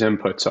what those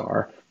inputs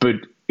are. But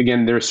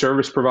again, there are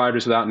service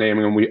providers without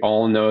naming them. We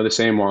all know the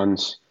same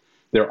ones.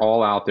 They're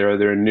all out there.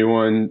 There are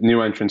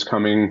new entrants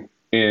coming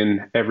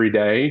in every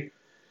day.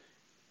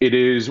 It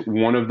is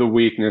one of the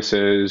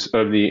weaknesses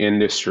of the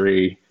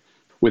industry.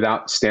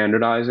 Without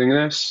standardizing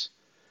this,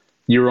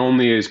 you're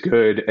only as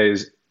good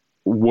as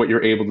what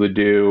you're able to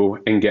do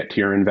and get to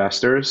your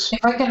investors.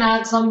 If I can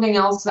add something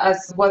else,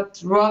 as what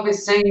Rob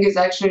is saying is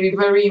actually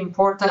very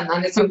important,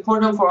 and it's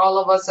important for all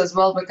of us as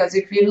well, because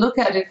if you look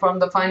at it from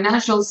the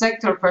financial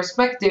sector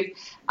perspective,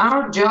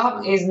 our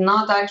job is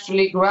not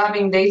actually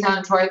grabbing data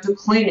and try to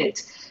clean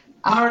it.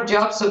 Our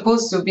job is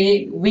supposed to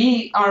be,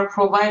 we are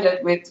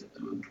provided with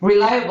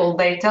reliable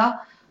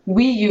data,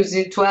 we use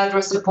it to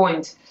address a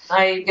point.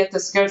 I get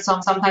scared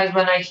sometimes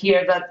when I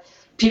hear that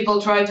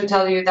people try to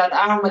tell you that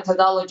our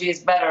methodology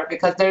is better,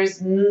 because there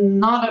is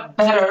not a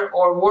better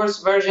or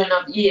worse version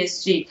of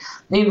ESG.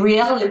 In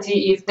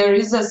reality, if there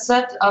is a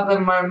set of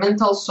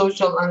environmental,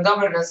 social, and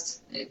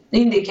governance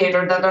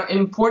indicators that are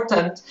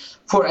important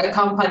for a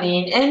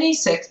company in any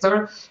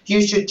sector,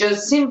 you should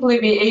just simply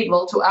be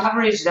able to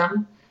average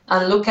them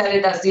and look at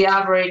it as the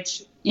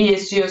average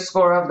ESG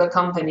score of the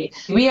company.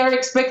 We are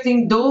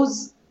expecting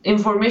those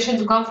information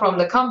to come from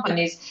the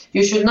companies.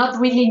 You should not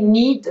really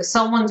need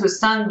someone to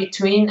stand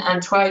between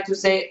and try to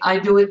say, I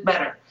do it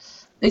better.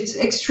 It's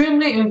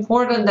extremely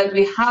important that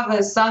we have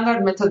a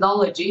standard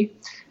methodology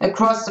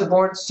across the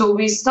board, so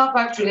we stop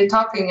actually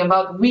talking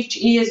about which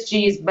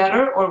ESG is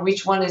better or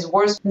which one is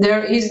worse.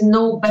 There is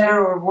no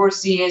better or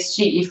worse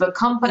ESG. If a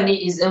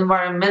company is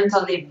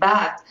environmentally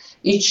bad,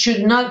 it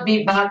should not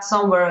be bad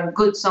somewhere and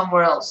good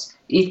somewhere else.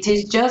 It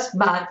is just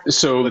bad.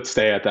 So let's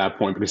stay at that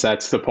point, because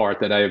that's the part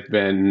that I've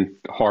been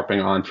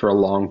harping on for a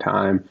long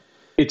time.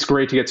 It's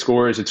great to get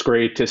scores. It's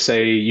great to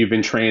say you've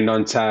been trained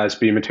on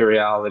SASB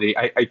materiality.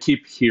 I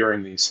keep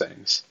hearing these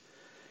things.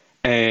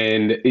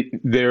 And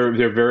they're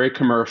very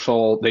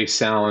commercial. They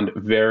sound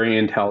very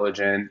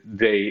intelligent.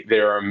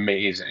 They're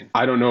amazing.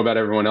 I don't know about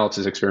everyone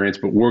else's experience,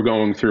 but we're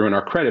going through in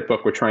our credit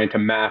book, we're trying to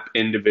map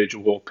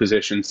individual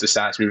positions to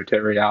SASB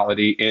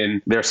materiality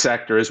in their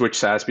sectors, which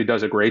SASB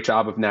does a great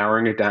job of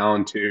narrowing it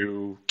down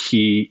to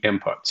key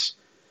inputs.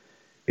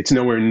 It's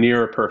nowhere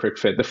near a perfect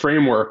fit. The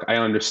framework, I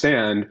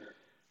understand,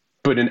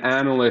 but an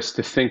analyst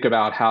to think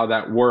about how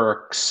that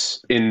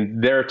works in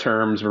their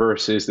terms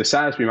versus the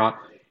SASB model,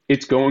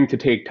 it's going to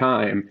take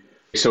time.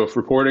 So if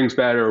reporting's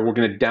better, we're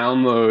going to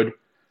download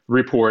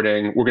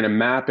reporting, we're going to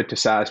map it to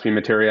SASB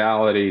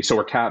materiality, so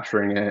we're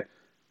capturing it.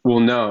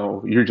 Well,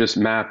 no, you're just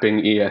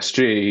mapping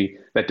ESG.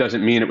 That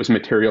doesn't mean it was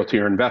material to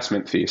your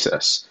investment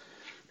thesis.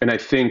 And I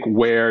think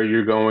where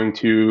you're going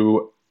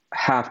to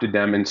have to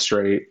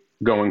demonstrate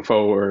going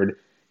forward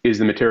is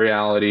the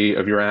materiality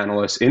of your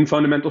analysts in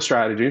fundamental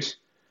strategies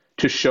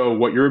to show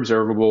what your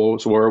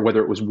observables were,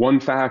 whether it was 1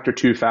 factor,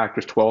 2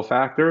 factors, 12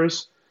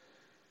 factors.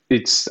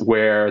 It's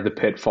where the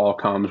pitfall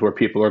comes, where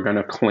people are going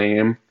to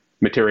claim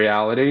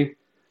materiality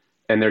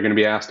and they're going to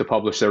be asked to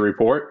publish their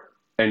report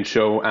and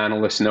show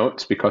analyst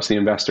notes because the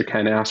investor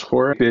can ask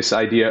for it. This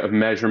idea of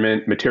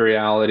measurement,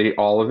 materiality,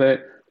 all of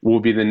it will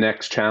be the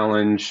next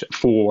challenge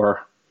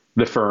for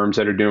the firms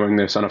that are doing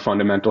this on a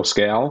fundamental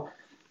scale.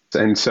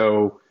 And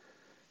so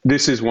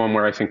this is one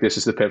where I think this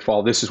is the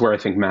pitfall. This is where I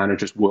think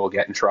managers will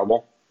get in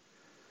trouble.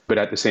 But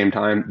at the same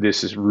time,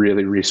 this is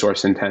really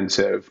resource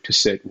intensive to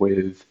sit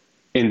with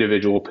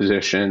individual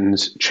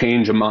positions,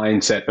 change a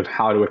mindset of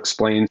how to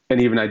explain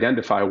and even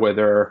identify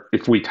whether,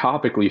 if we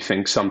topically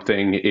think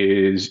something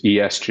is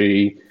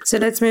ESG. So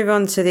let's move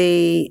on to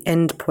the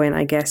end point,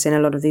 I guess, in a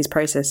lot of these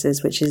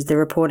processes, which is the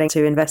reporting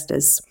to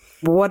investors.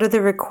 What are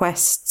the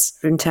requests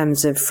in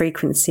terms of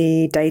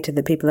frequency, data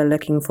that people are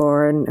looking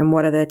for, and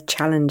what are the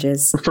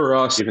challenges? For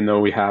us, even though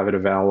we have it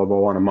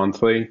available on a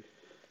monthly,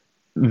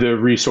 The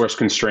resource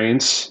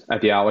constraints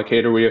at the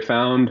allocator we have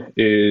found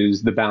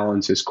is the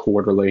balance is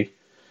quarterly.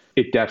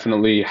 It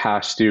definitely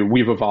has to,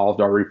 we've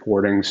evolved our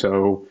reporting.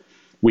 So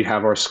we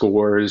have our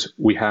scores,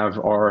 we have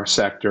our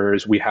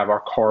sectors, we have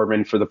our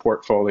carbon for the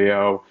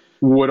portfolio.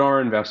 What our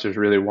investors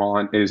really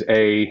want is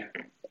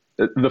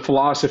the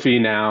philosophy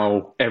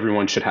now,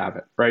 everyone should have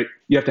it, right?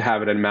 You have to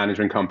have it at a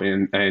management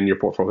company and your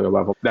portfolio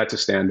level. That's a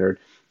standard.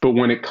 But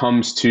when it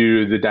comes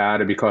to the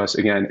data, because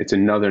again, it's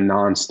another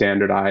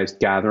non-standardized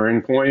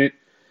gathering point,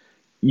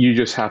 you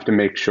just have to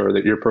make sure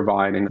that you're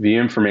providing the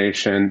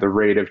information, the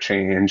rate of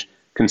change,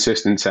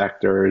 consistent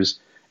sectors,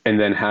 and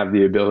then have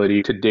the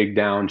ability to dig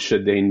down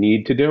should they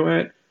need to do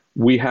it.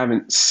 We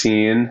haven't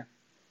seen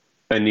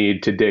a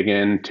need to dig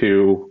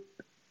into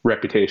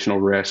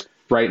reputational risk.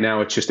 Right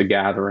now, it's just a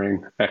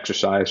gathering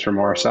exercise from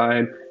our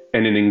side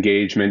and an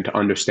engagement to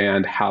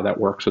understand how that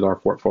works with our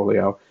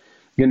portfolio.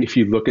 Again, if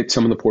you look at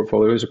some of the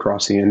portfolios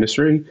across the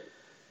industry,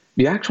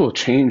 the actual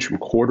change from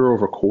quarter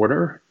over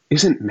quarter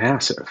isn't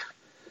massive.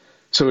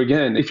 So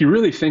again, if you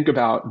really think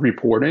about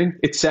reporting,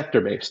 it's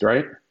sector-based,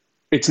 right?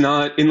 It's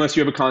not, unless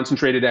you have a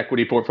concentrated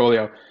equity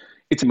portfolio,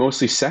 it's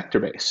mostly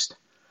sector-based.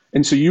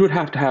 And so you would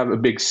have to have a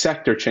big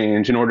sector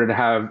change in order to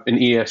have an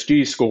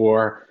ESG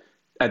score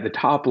at the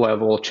top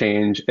level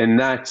change. And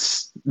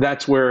that's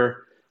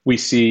where we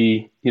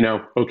see,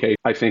 okay,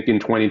 I think in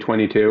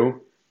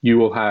 2022, you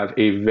will have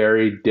a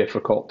very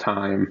difficult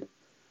time,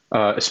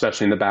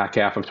 especially in the back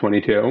half of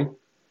 22,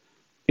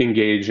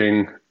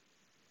 engaging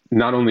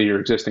not only your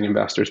existing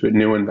investors, but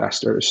new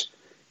investors,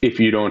 if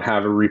you don't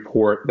have a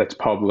report that's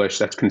published,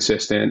 that's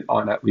consistent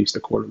on at least a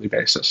quarterly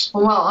basis.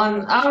 Well,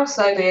 on our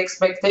side, the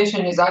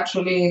expectation is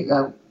actually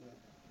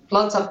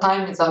lots of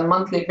time it's on a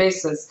monthly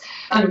basis.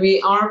 And we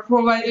are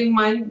providing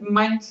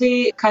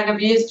monthly kind of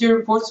ESG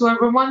reports to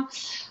everyone.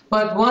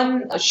 But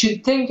one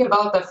should think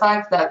about the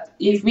fact that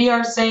if we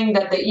are saying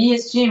that the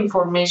ESG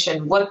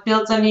information, what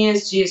builds an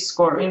ESG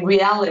score, in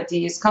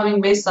reality is coming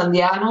based on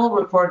the annual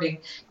reporting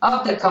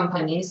of the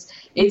companies,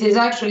 it is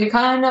actually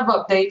kind of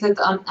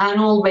updated on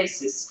annual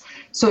basis.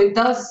 So it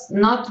does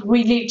not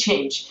really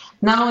change.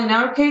 Now, in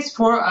our case,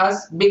 for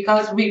us,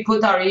 because we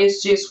put our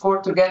ESG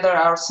score together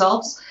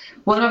ourselves,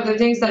 one of the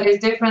things that is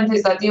different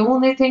is that the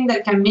only thing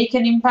that can make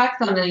an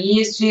impact on an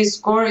ESG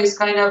score is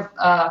kind of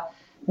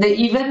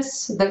the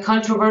events, the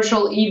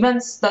controversial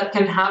events that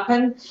can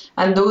happen.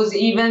 And those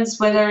events,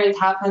 whether it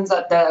happens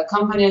at the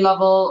company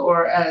level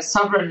or a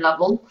sovereign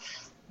level,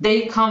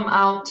 they come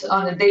out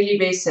on a daily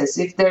basis.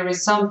 If there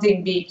is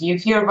something big, you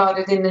hear about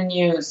it in the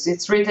news,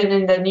 it's written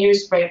in the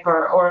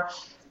newspaper, or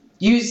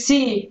you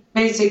see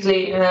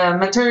basically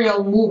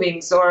material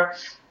movings, or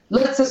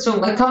let's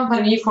assume a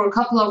company for a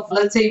couple of,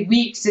 let's say,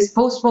 weeks is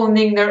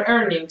postponing their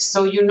earnings,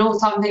 so you know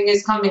something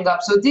is coming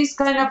up. So these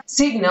kind of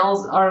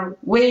signals are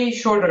way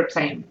shorter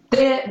term.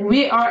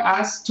 We are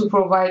asked to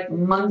provide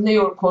monthly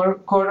or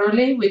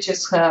quarterly, which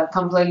is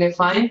completely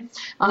fine.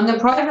 On the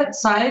private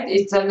side,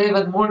 it's a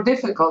little bit more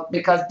difficult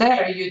because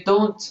there you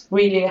don't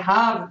really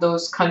have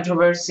those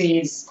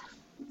controversies.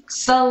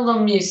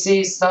 Seldom you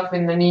see stuff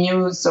in the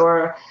news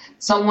or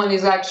someone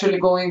is actually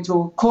going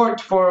to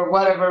court for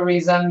whatever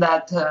reason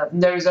that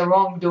there is a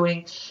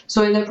wrongdoing.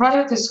 So in the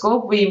private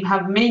scope, we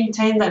have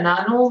maintained an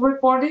annual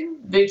reporting,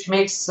 which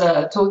makes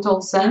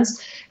total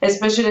sense,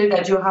 especially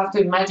that you have to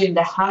imagine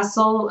the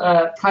hassle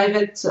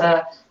private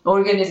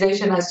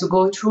organization has to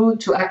go through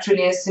to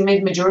actually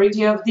estimate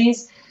majority of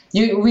these.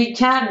 We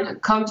can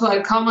come to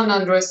a common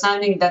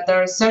understanding that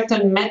there are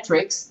certain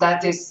metrics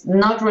that is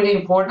not really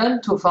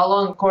important to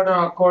follow on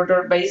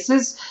quarter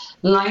basis,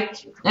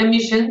 like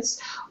emissions,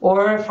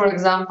 or, for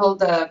example,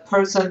 the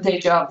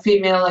percentage of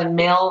female and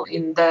male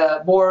in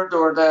the board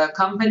or the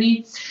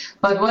company.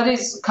 But what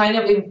is kind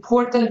of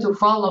important to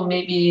follow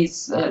maybe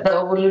is the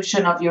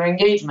evolution of your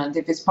engagement.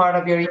 If it's part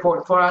of your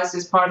report, for us,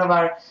 it's part of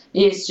our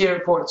ESG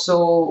report.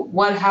 So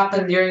what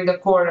happened during the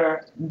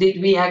quarter?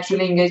 Did we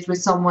actually engage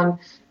with someone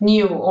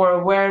new,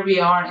 or where we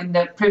are in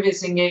the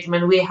previous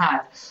engagement we had?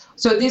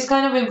 So this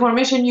kind of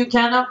information you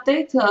can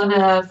update on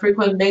a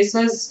frequent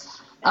basis,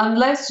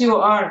 unless you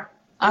are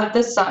at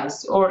the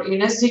size or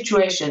in a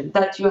situation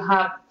that you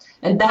have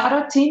a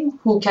data team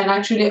who can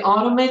actually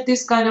automate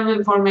this kind of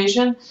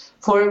information.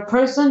 For a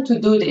person to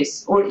do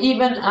this, or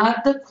even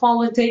add the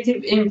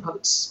qualitative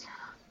inputs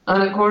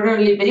on a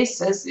quarterly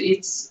basis,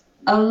 it's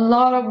a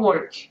lot of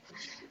work.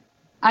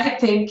 I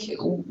think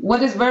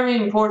what is very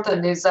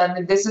important is,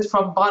 and this is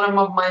from bottom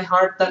of my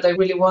heart that I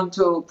really want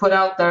to put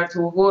out there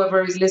to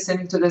whoever is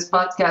listening to this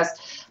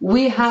podcast,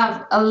 we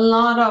have a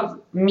lot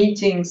of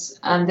meetings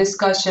and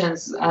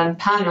discussions and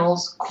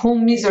panels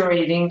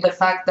commiserating the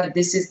fact that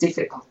this is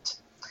difficult.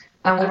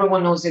 And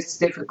everyone knows it's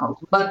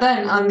difficult. But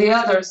then on the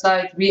other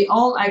side, we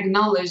all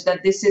acknowledge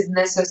that this is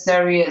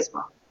necessary as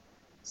well.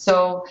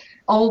 So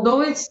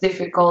although it's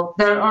difficult,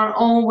 there are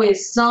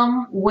always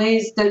some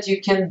ways that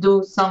you can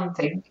do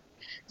something.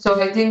 So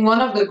I think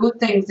one of the good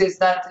things is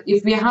that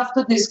if we have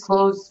to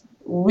disclose,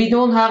 we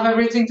don't have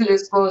everything to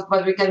disclose,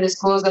 but we can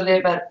disclose a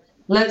little bit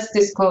let's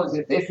disclose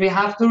it. If we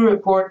have to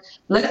report,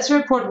 let's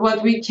report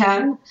what we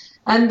can.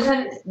 And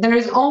then there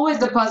is always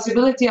the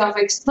possibility of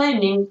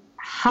explaining,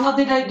 how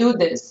did I do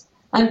this?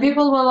 And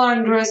people will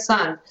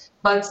understand.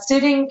 But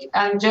sitting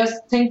and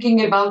just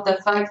thinking about the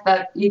fact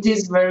that it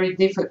is very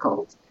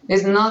difficult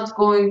is not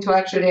going to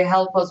actually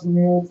help us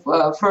move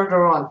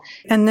further on.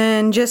 And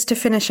then just to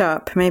finish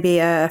up, maybe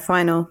a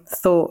final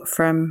thought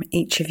from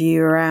each of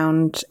you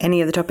around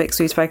any of the topics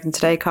we've spoken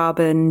today: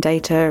 carbon,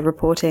 data,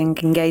 reporting,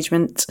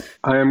 engagement.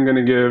 I am going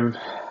to give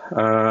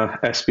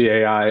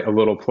SBAI a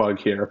little plug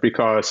here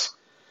because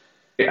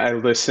I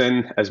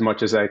listen as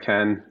much as I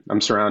can.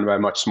 I'm surrounded by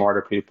much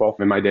smarter people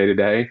in my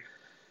day-to-day.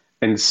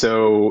 And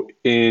so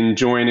in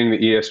joining the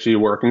ESG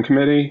working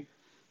committee,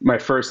 my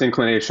first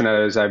inclination,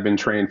 as I've been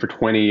trained for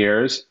 20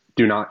 years,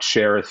 do not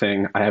share a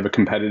thing. I have a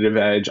competitive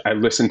edge. I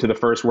listened to the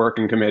first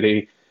working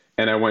committee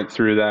and I went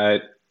through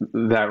that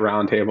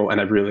roundtable and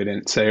I really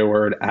didn't say a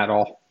word at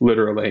all,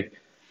 literally.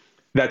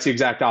 That's the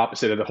exact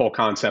opposite of the whole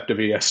concept of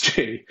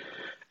ESG.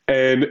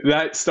 And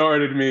that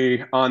started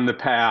me on the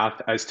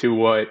path as to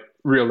what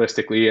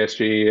realistically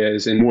ESG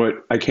is. And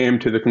what I came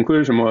to the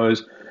conclusion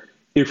was,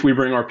 if we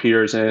bring our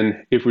peers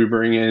in, if we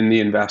bring in the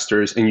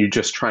investors, and you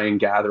just try and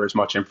gather as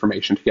much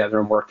information together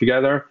and work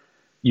together,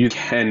 you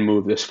can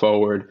move this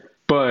forward.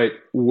 But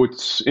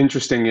what's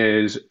interesting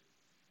is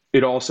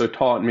it also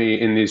taught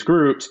me in these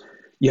groups,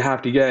 you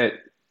have to get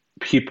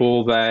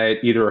people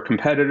that either are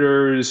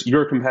competitors,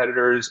 your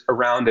competitors,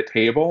 around a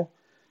table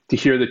to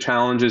hear the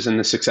challenges and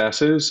the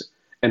successes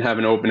and have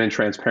an open and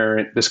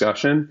transparent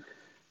discussion.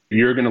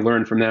 You're going to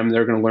learn from them,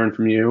 they're going to learn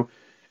from you.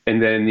 And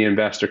then the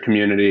investor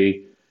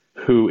community,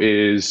 who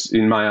is,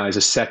 in my eyes,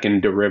 a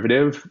second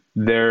derivative,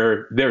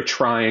 they're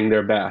trying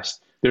their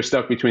best. They're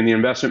stuck between the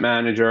investment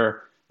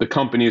manager, the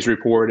company's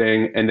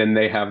reporting, and then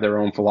they have their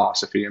own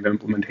philosophy of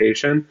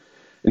implementation.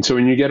 And so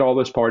when you get all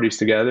those parties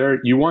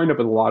together, you wind up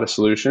with a lot of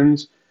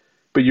solutions,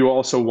 but you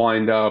also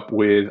wind up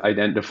with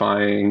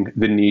identifying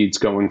the needs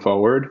going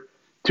forward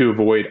to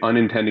avoid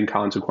unintended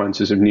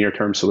consequences of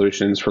near-term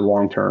solutions for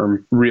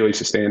long-term, really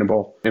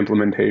sustainable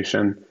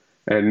implementation.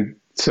 And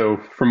so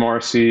from our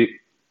seat,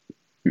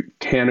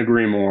 can't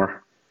agree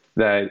more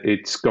that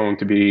it's going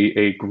to be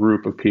a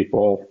group of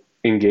people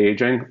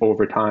engaging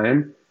over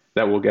time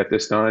that will get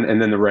this done. And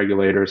then the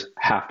regulators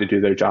have to do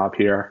their job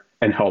here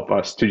and help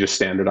us to just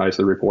standardize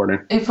the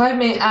reporting. If I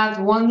may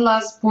add one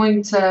last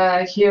point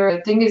here, I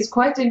think it's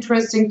quite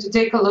interesting to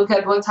take a look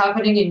at what's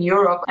happening in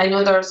Europe. I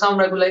know there are some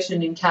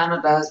regulation in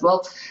Canada as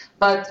well,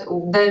 but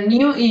the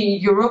new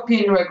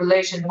European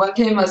regulation, what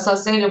came as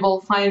Sustainable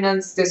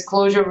Finance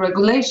Disclosure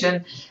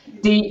Regulation,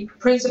 the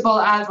principal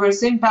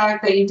adverse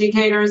impact, the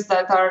indicators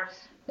that are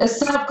a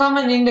set of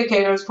common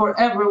indicators for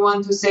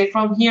everyone to say,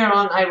 from here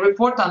on, I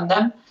report on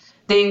them.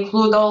 They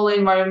include all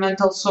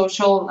environmental,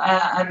 social,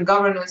 and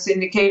governance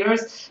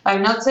indicators.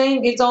 I'm not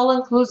saying it's all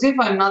inclusive.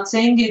 I'm not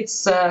saying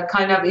it's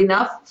kind of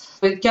enough.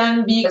 It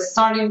can be a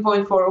starting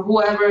point for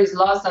whoever is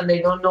lost and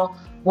they don't know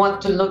what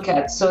to look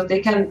at. So they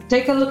can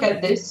take a look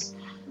at this,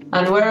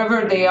 and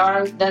wherever they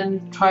are,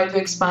 then try to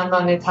expand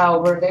on it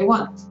however they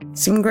want.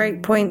 Some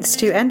great points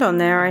to end on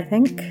there, I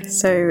think.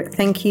 So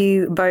thank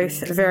you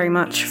both very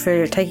much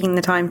for taking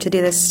the time to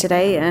do this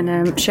today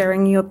and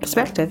sharing your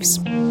perspectives.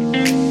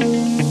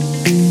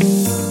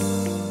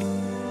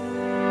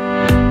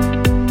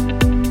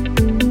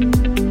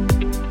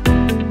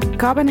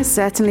 Carbon is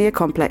certainly a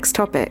complex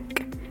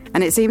topic,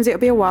 and it seems it'll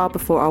be a while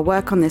before our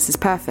work on this is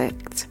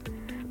perfect.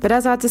 But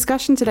as our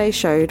discussion today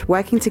showed,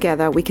 working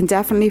together, we can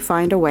definitely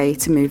find a way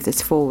to move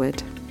this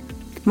forward.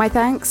 My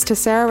thanks to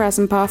Sara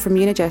Razmpa from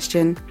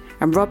Unigestion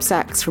and Rob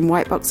Sachs from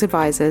Whitebox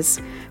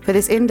Advisors for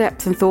this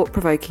in-depth and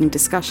thought-provoking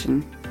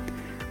discussion.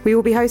 We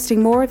will be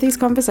hosting more of these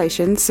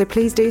conversations, so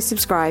please do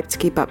subscribe to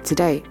keep up to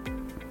date.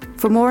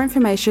 For more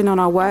information on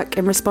our work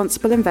in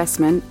responsible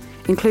investment,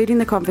 including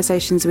the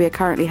conversations we are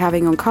currently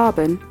having on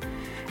carbon,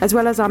 as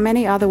well as our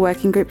many other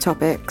working group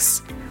topics,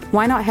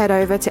 why not head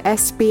over to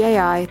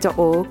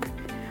sbai.org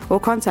or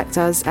contact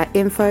us at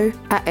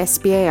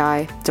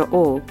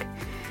info@sbai.org.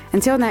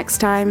 Until next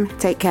time,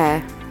 take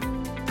care.